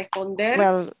interesaría responder.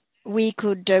 Well, we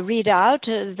could read out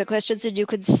the questions and you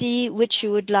could see which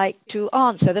you would like to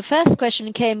answer. The first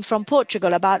question came from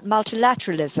Portugal about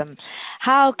multilateralism.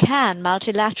 How can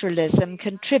multilateralism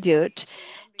contribute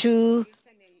to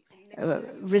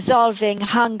resolving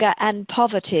hunger and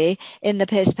poverty in the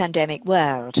post-pandemic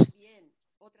world?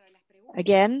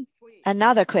 Again,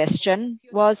 another question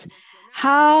was,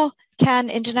 how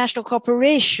can international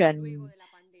cooperation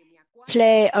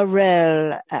play a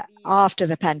role after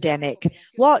the pandemic?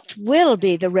 What will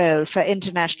be the role for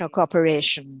international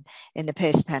cooperation in the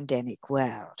post-pandemic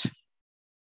world?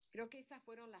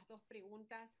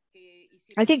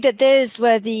 I think that those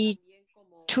were the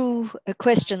two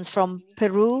questions from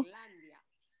Peru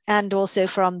and also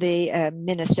from the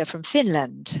minister from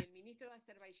Finland.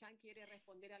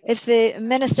 If the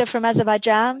minister from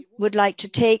Azerbaijan would like to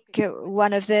take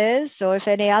one of those, or if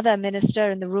any other minister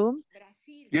in the room.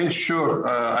 Yes, sure.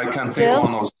 I can take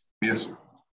one of them. Yes.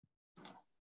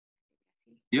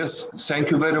 Yes,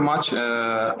 thank you very much.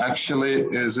 Actually,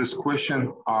 this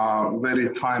question are very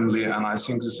timely, and I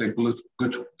think this is a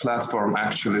good platform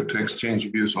actually to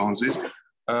exchange views on this.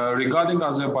 Regarding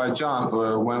Azerbaijan,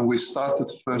 when we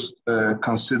started first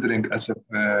considering as a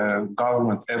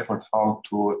government effort how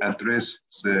to address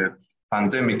the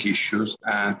pandemic issues,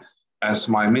 and as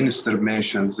my minister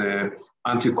mentioned, the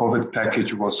anti-COVID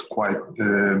package was quite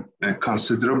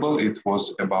considerable. It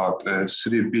was about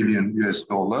 $3 billion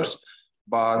US.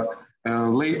 But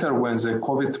later, when the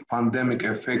COVID pandemic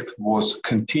effect was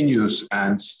continuous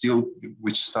and still,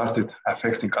 which started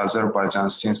affecting Azerbaijan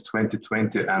since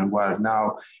 2020, and we're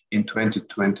now in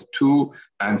 2022,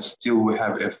 and still we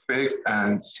have effect.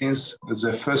 And since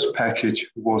the first package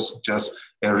was just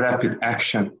a rapid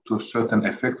action to certain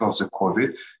effect of the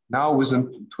COVID, now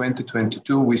within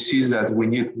 2022, we see that we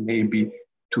need maybe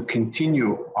to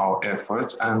continue our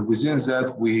efforts, and within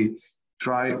that we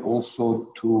try also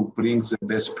to bring the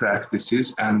best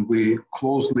practices, and we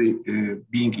closely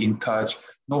being in touch,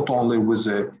 not only with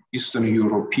the Eastern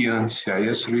European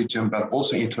CIS region, but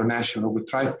also international. We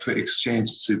try to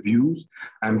exchange the views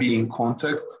and be in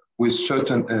contact with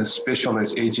certain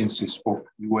specialized agencies of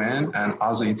UN and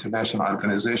other international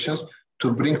organizations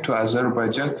to bring to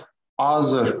Azerbaijan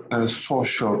other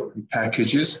social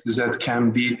packages that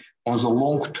can be on the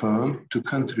long term to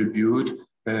contribute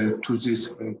to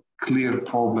this clear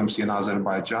problems in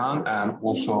Azerbaijan, and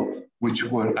also which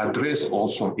were addressed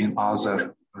also in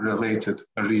other related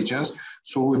regions.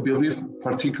 So we believe,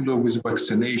 particularly with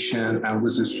vaccination and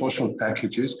with the social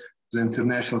packages, the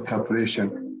international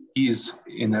cooperation is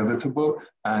inevitable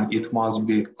and it must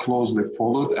be closely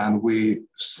followed, and we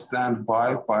stand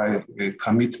by a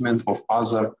commitment of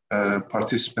other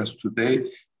participants today,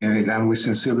 and we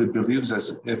sincerely believe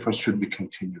that efforts should be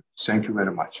continued. Thank you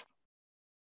very much.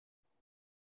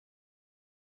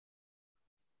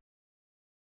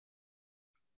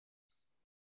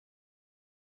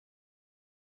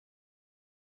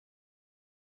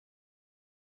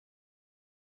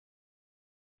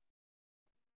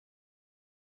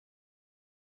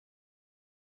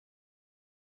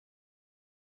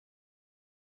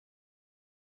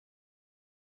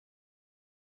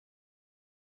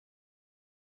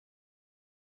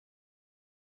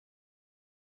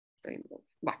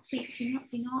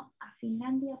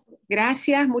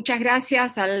 Gracias, muchas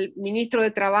gracias al ministro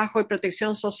de Trabajo y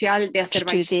Protección Social de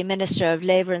Azerbaiyán. To the Minister of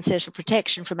Labour and Social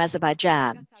Protection from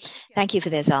Azerbaijan. Thank you for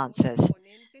those answers.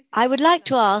 I would like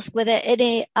to ask whether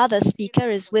any other speaker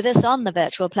is with us on the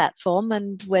virtual platform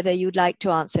and whether you'd like to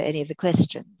answer any of the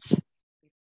questions.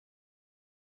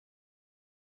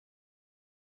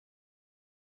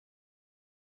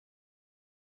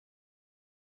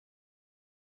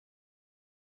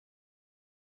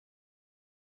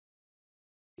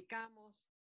 ubicamos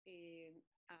a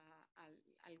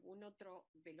algún otro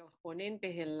de los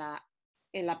ponentes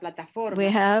en la plataforma. We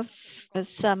have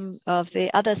some of the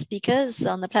other speakers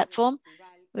on the platform.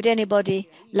 Would anybody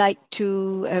like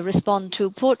to respond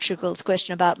to Portugal's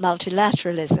question about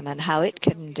multilateralism and how it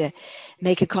can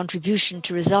make a contribution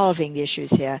to resolving the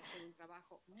issues here?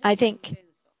 I think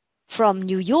from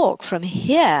New York, from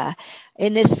here,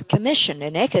 in this commission,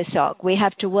 in ECOSOC, we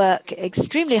have to work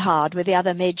extremely hard with the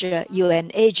other major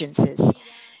UN agencies,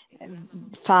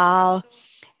 FAO,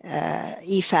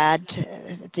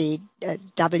 IFAD, the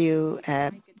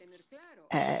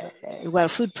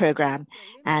World Food Programme,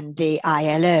 and the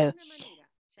ILO.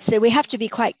 So we have to be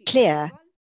quite clear,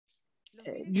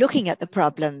 looking at the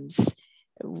problems,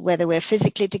 whether we're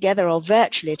physically together or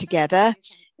virtually together,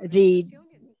 the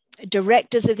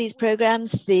directors of these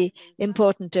programs, the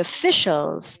important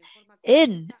officials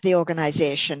in the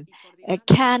organization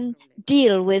can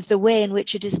deal with the way in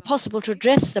which it is possible to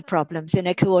address the problems in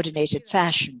a coordinated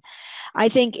fashion. I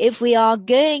think if we are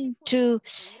going to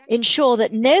ensure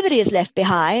that nobody is left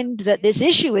behind, that this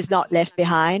issue is not left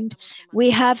behind,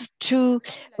 we have to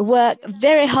work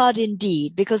very hard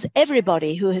indeed, because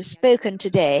everybody who has spoken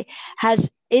today has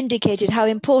indicated how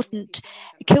important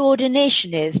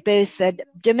coordination is, both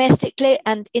domestically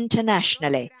and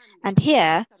internationally. And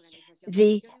here,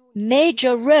 the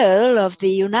major role of the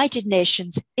United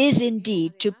Nations is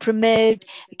indeed to promote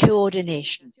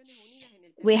coordination.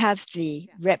 We have the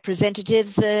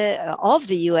representatives of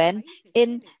the UN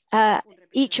in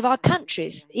each of our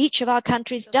countries. Each of our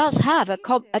countries does have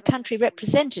a country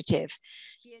representative.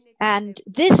 And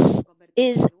this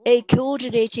is a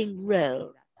coordinating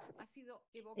role.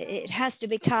 It has to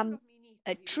become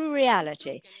a true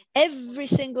reality. Every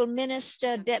single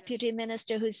minister, deputy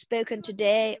minister who's spoken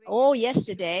today or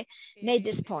yesterday made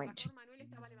this point.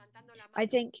 I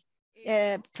think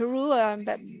Peru,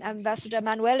 Ambassador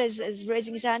Manuel is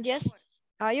raising his hand, yes?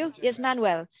 Are you? Yes,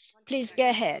 Manuel, please go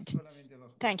ahead.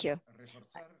 Thank you.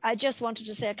 I just wanted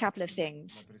to say a couple of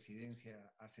things.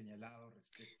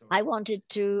 I wanted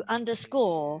to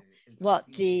underscore what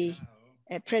the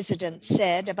President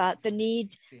said about the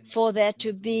need for there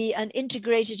to be an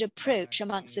integrated approach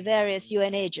amongst the various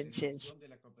UN agencies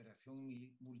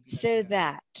so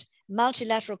that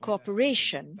multilateral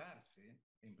cooperation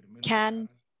can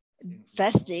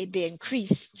firstly be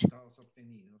increased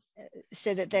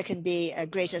so that there can be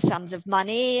greater sums of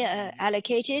money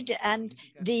allocated and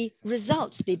the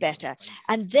results be better.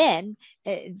 And then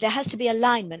there has to be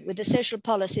alignment with the social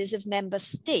policies of member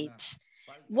states.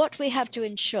 What we have to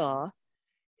ensure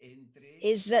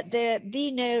is that there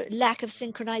be no lack of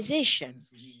synchronization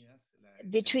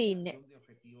between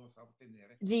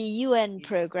the UN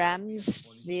programs,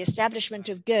 the establishment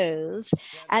of goals,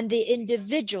 and the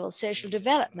individual social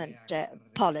development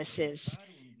policies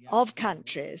of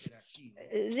countries.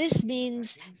 This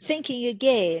means thinking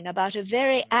again about a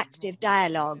very active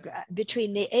dialogue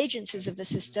between the agencies of the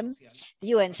system, the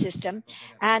UN system,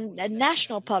 and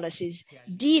national policies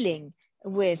dealing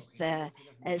with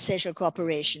social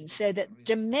cooperation, so that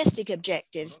domestic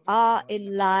objectives are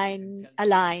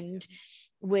aligned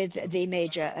with the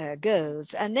major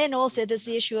goals. And then also there's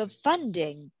the issue of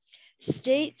funding.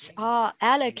 States are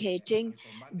allocating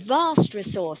vast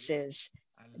resources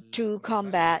to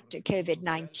combat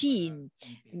COVID-19.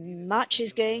 Much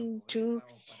is going to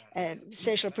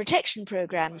social protection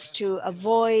programs to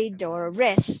avoid or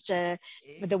arrest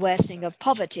the worsening of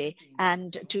poverty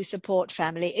and to support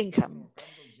family income.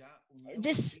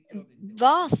 This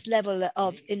vast level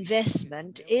of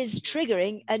investment is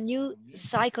triggering a new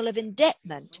cycle of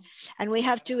indebtment, and we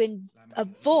have to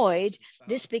avoid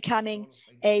this becoming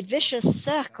a vicious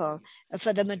circle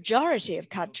for the majority of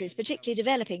countries, particularly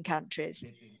developing countries.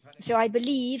 So I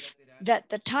believe that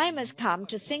the time has come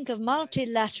to think of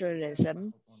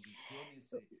multilateralism,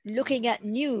 looking at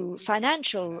new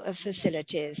financial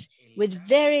facilities with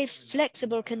very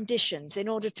flexible conditions in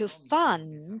order to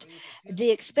fund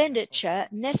the expenditure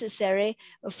necessary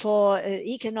for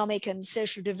economic and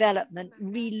social development,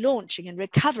 relaunching and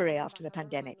recovery after the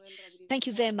pandemic. Thank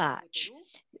you very much.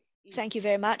 Thank you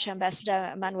very much,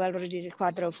 Ambassador Manuel Rodriguez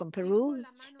Cuadro from Peru.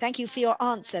 Thank you for your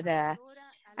answer there.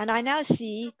 And I now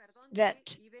see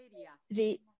that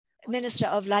the Minister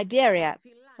of Liberia,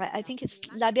 I think it's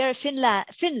Liberia,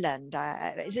 Finland.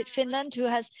 Is it Finland who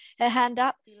has her hand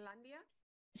up?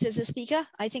 Says the speaker.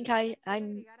 I think I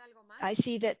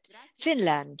see that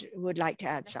Finland would like to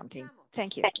add something.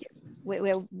 Thank you. Thank you.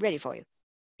 We're ready for you.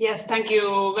 Yes, thank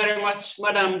you very much,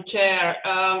 Madam Chair.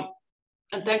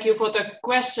 And thank you for the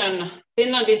question.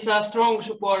 Finland is a strong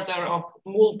supporter of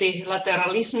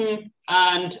multilateralism,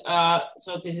 and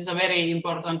so this is a very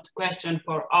important question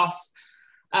for us.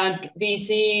 And we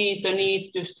see the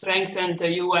need to strengthen the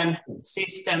UN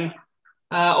system,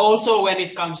 also when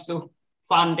it comes to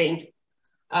funding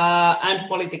and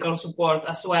political support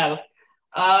as well.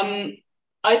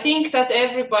 I think that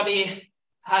everybody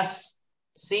has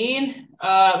seen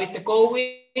with the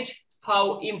COVID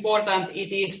how important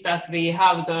it is that we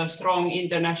have the strong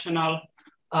international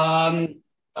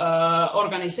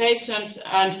organizations.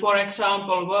 And for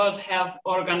example, World Health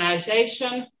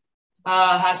Organization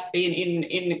has been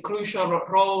in a crucial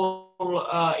role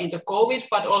in the COVID,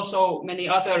 but also many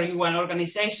other UN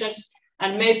organizations.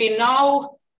 And maybe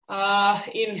now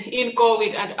in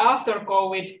COVID and after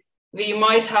COVID, we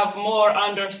might have more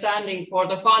understanding for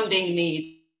the funding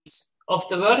needs of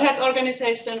the World Health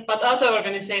Organization, but other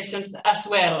organizations as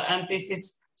well. And this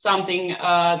is something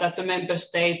that the member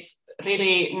states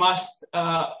really must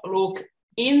look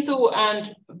into,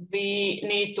 and we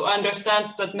need to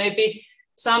understand that maybe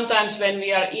sometimes when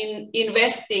we are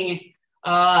investing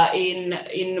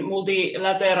in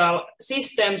multilateral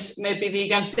systems, maybe we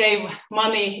can save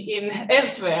money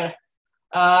elsewhere.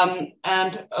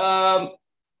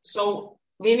 So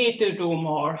we need to do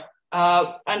more.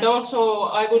 And also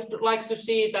I would like to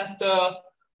see that the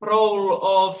role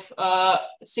of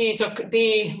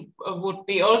CSocD would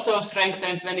be also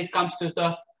strengthened when it comes to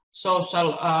the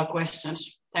social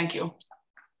questions. Thank you.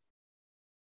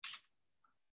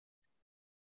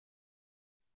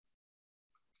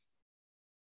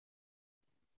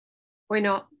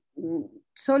 Bueno,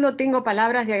 solo tengo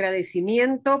palabras de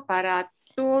agradecimiento para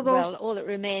todos. Well, all that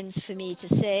remains for me to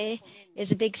say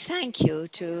is a big thank you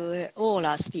to all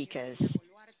our speakers.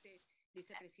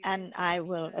 And I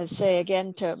will say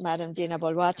again to Madam Dina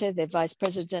Boluarte, the Vice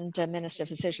President, Minister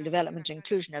for Social Development and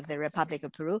Inclusion of the Republic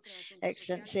of Peru,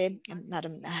 Excellency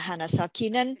Madam Hanna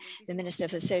Sarkkinen, the Minister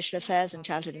for Social Affairs and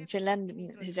Childhood in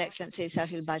Finland, His Excellency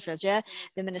Sahil Bajrajer,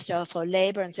 the Minister for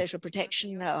Labour and Social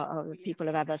Protection of the people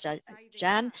of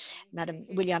Azerbaijan, Madam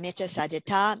Williamette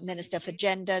Sadeta, Minister for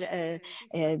Gender,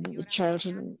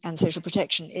 Children and Social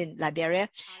Protection in Liberia,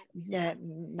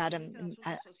 Madam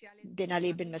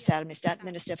Binali bin Masar Mistat,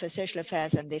 Minister for Social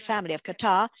Affairs and the Family of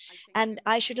Qatar. And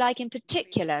I should like in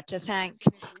particular to thank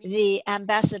the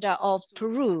Ambassador of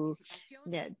Peru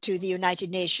to the United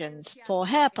Nations for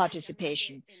her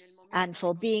participation and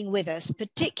for being with us,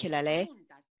 particularly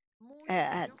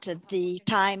at the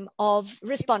time of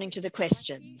responding to the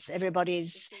questions.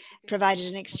 Everybody's provided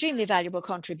an extremely valuable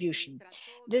contribution.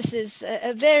 This is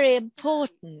a very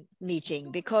important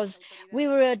meeting because we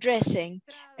were addressing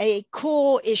a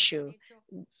core issue,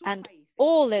 and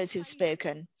all those who've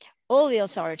spoken, all the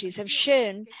authorities have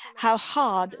shown how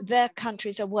hard their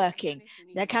countries are working.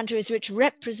 Their countries which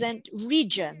represent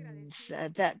regions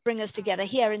that bring us together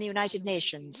here in the United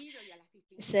Nations.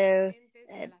 So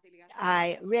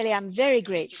I really am very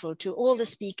grateful to all the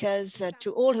speakers,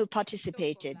 to all who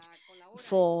participated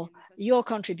for your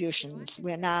contributions.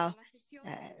 We're now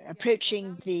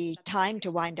approaching the time to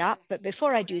wind up, but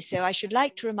before I do so, I should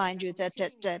like to remind you that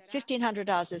at 1500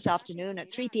 hours this afternoon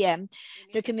at 3 p.m.,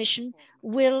 the Commission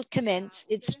will commence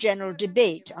its general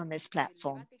debate on this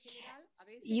platform.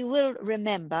 You will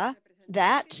remember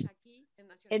that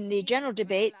in the general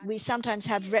debate, we sometimes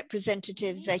have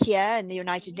representatives here in the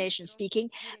United Nations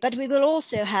speaking, but we will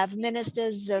also have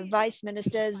ministers, vice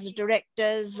ministers,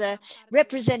 directors,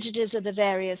 representatives of the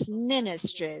various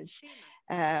ministries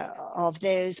of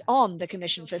those on the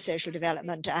Commission for Social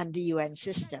Development and the UN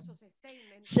system.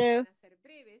 So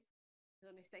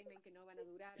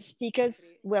speakers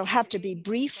will have to be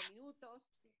brief.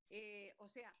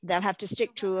 They'll have to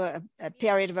stick to a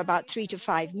period of about 3 to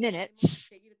 5 minutes.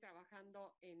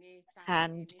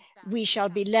 And we shall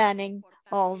be learning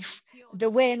of the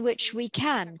way in which we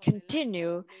can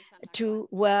continue to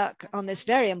work on this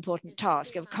very important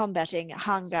task of combating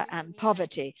hunger and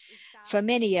poverty. For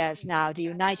many years now, the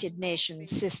United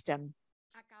Nations system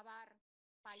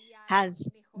has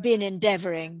been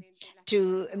endeavoring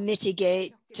to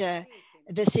mitigate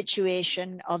the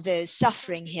situation of those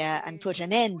suffering here and put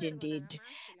an end, indeed,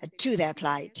 to their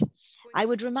plight. I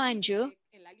would remind you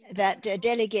that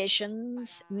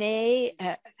delegations may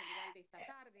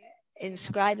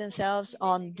inscribe themselves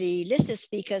on the list of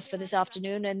speakers for this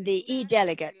afternoon and the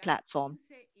e-delegate platform.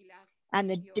 And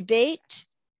the debate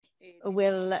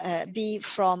will be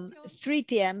from 3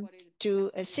 p.m.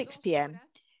 to 6 p.m.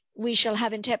 We shall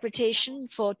have interpretation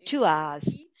for 2 hours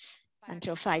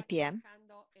until 5 p.m.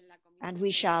 And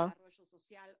we shall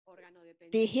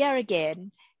be here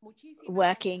again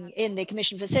working in the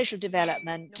Commission for Social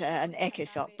Development, an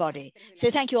ECOSOC body.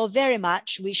 So thank you all very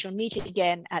much. We shall meet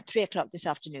again at 3 o'clock this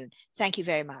afternoon. Thank you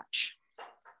very much.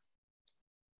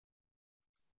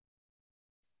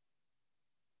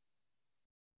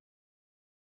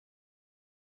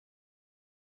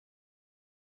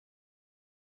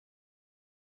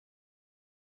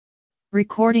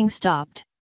 Recording stopped.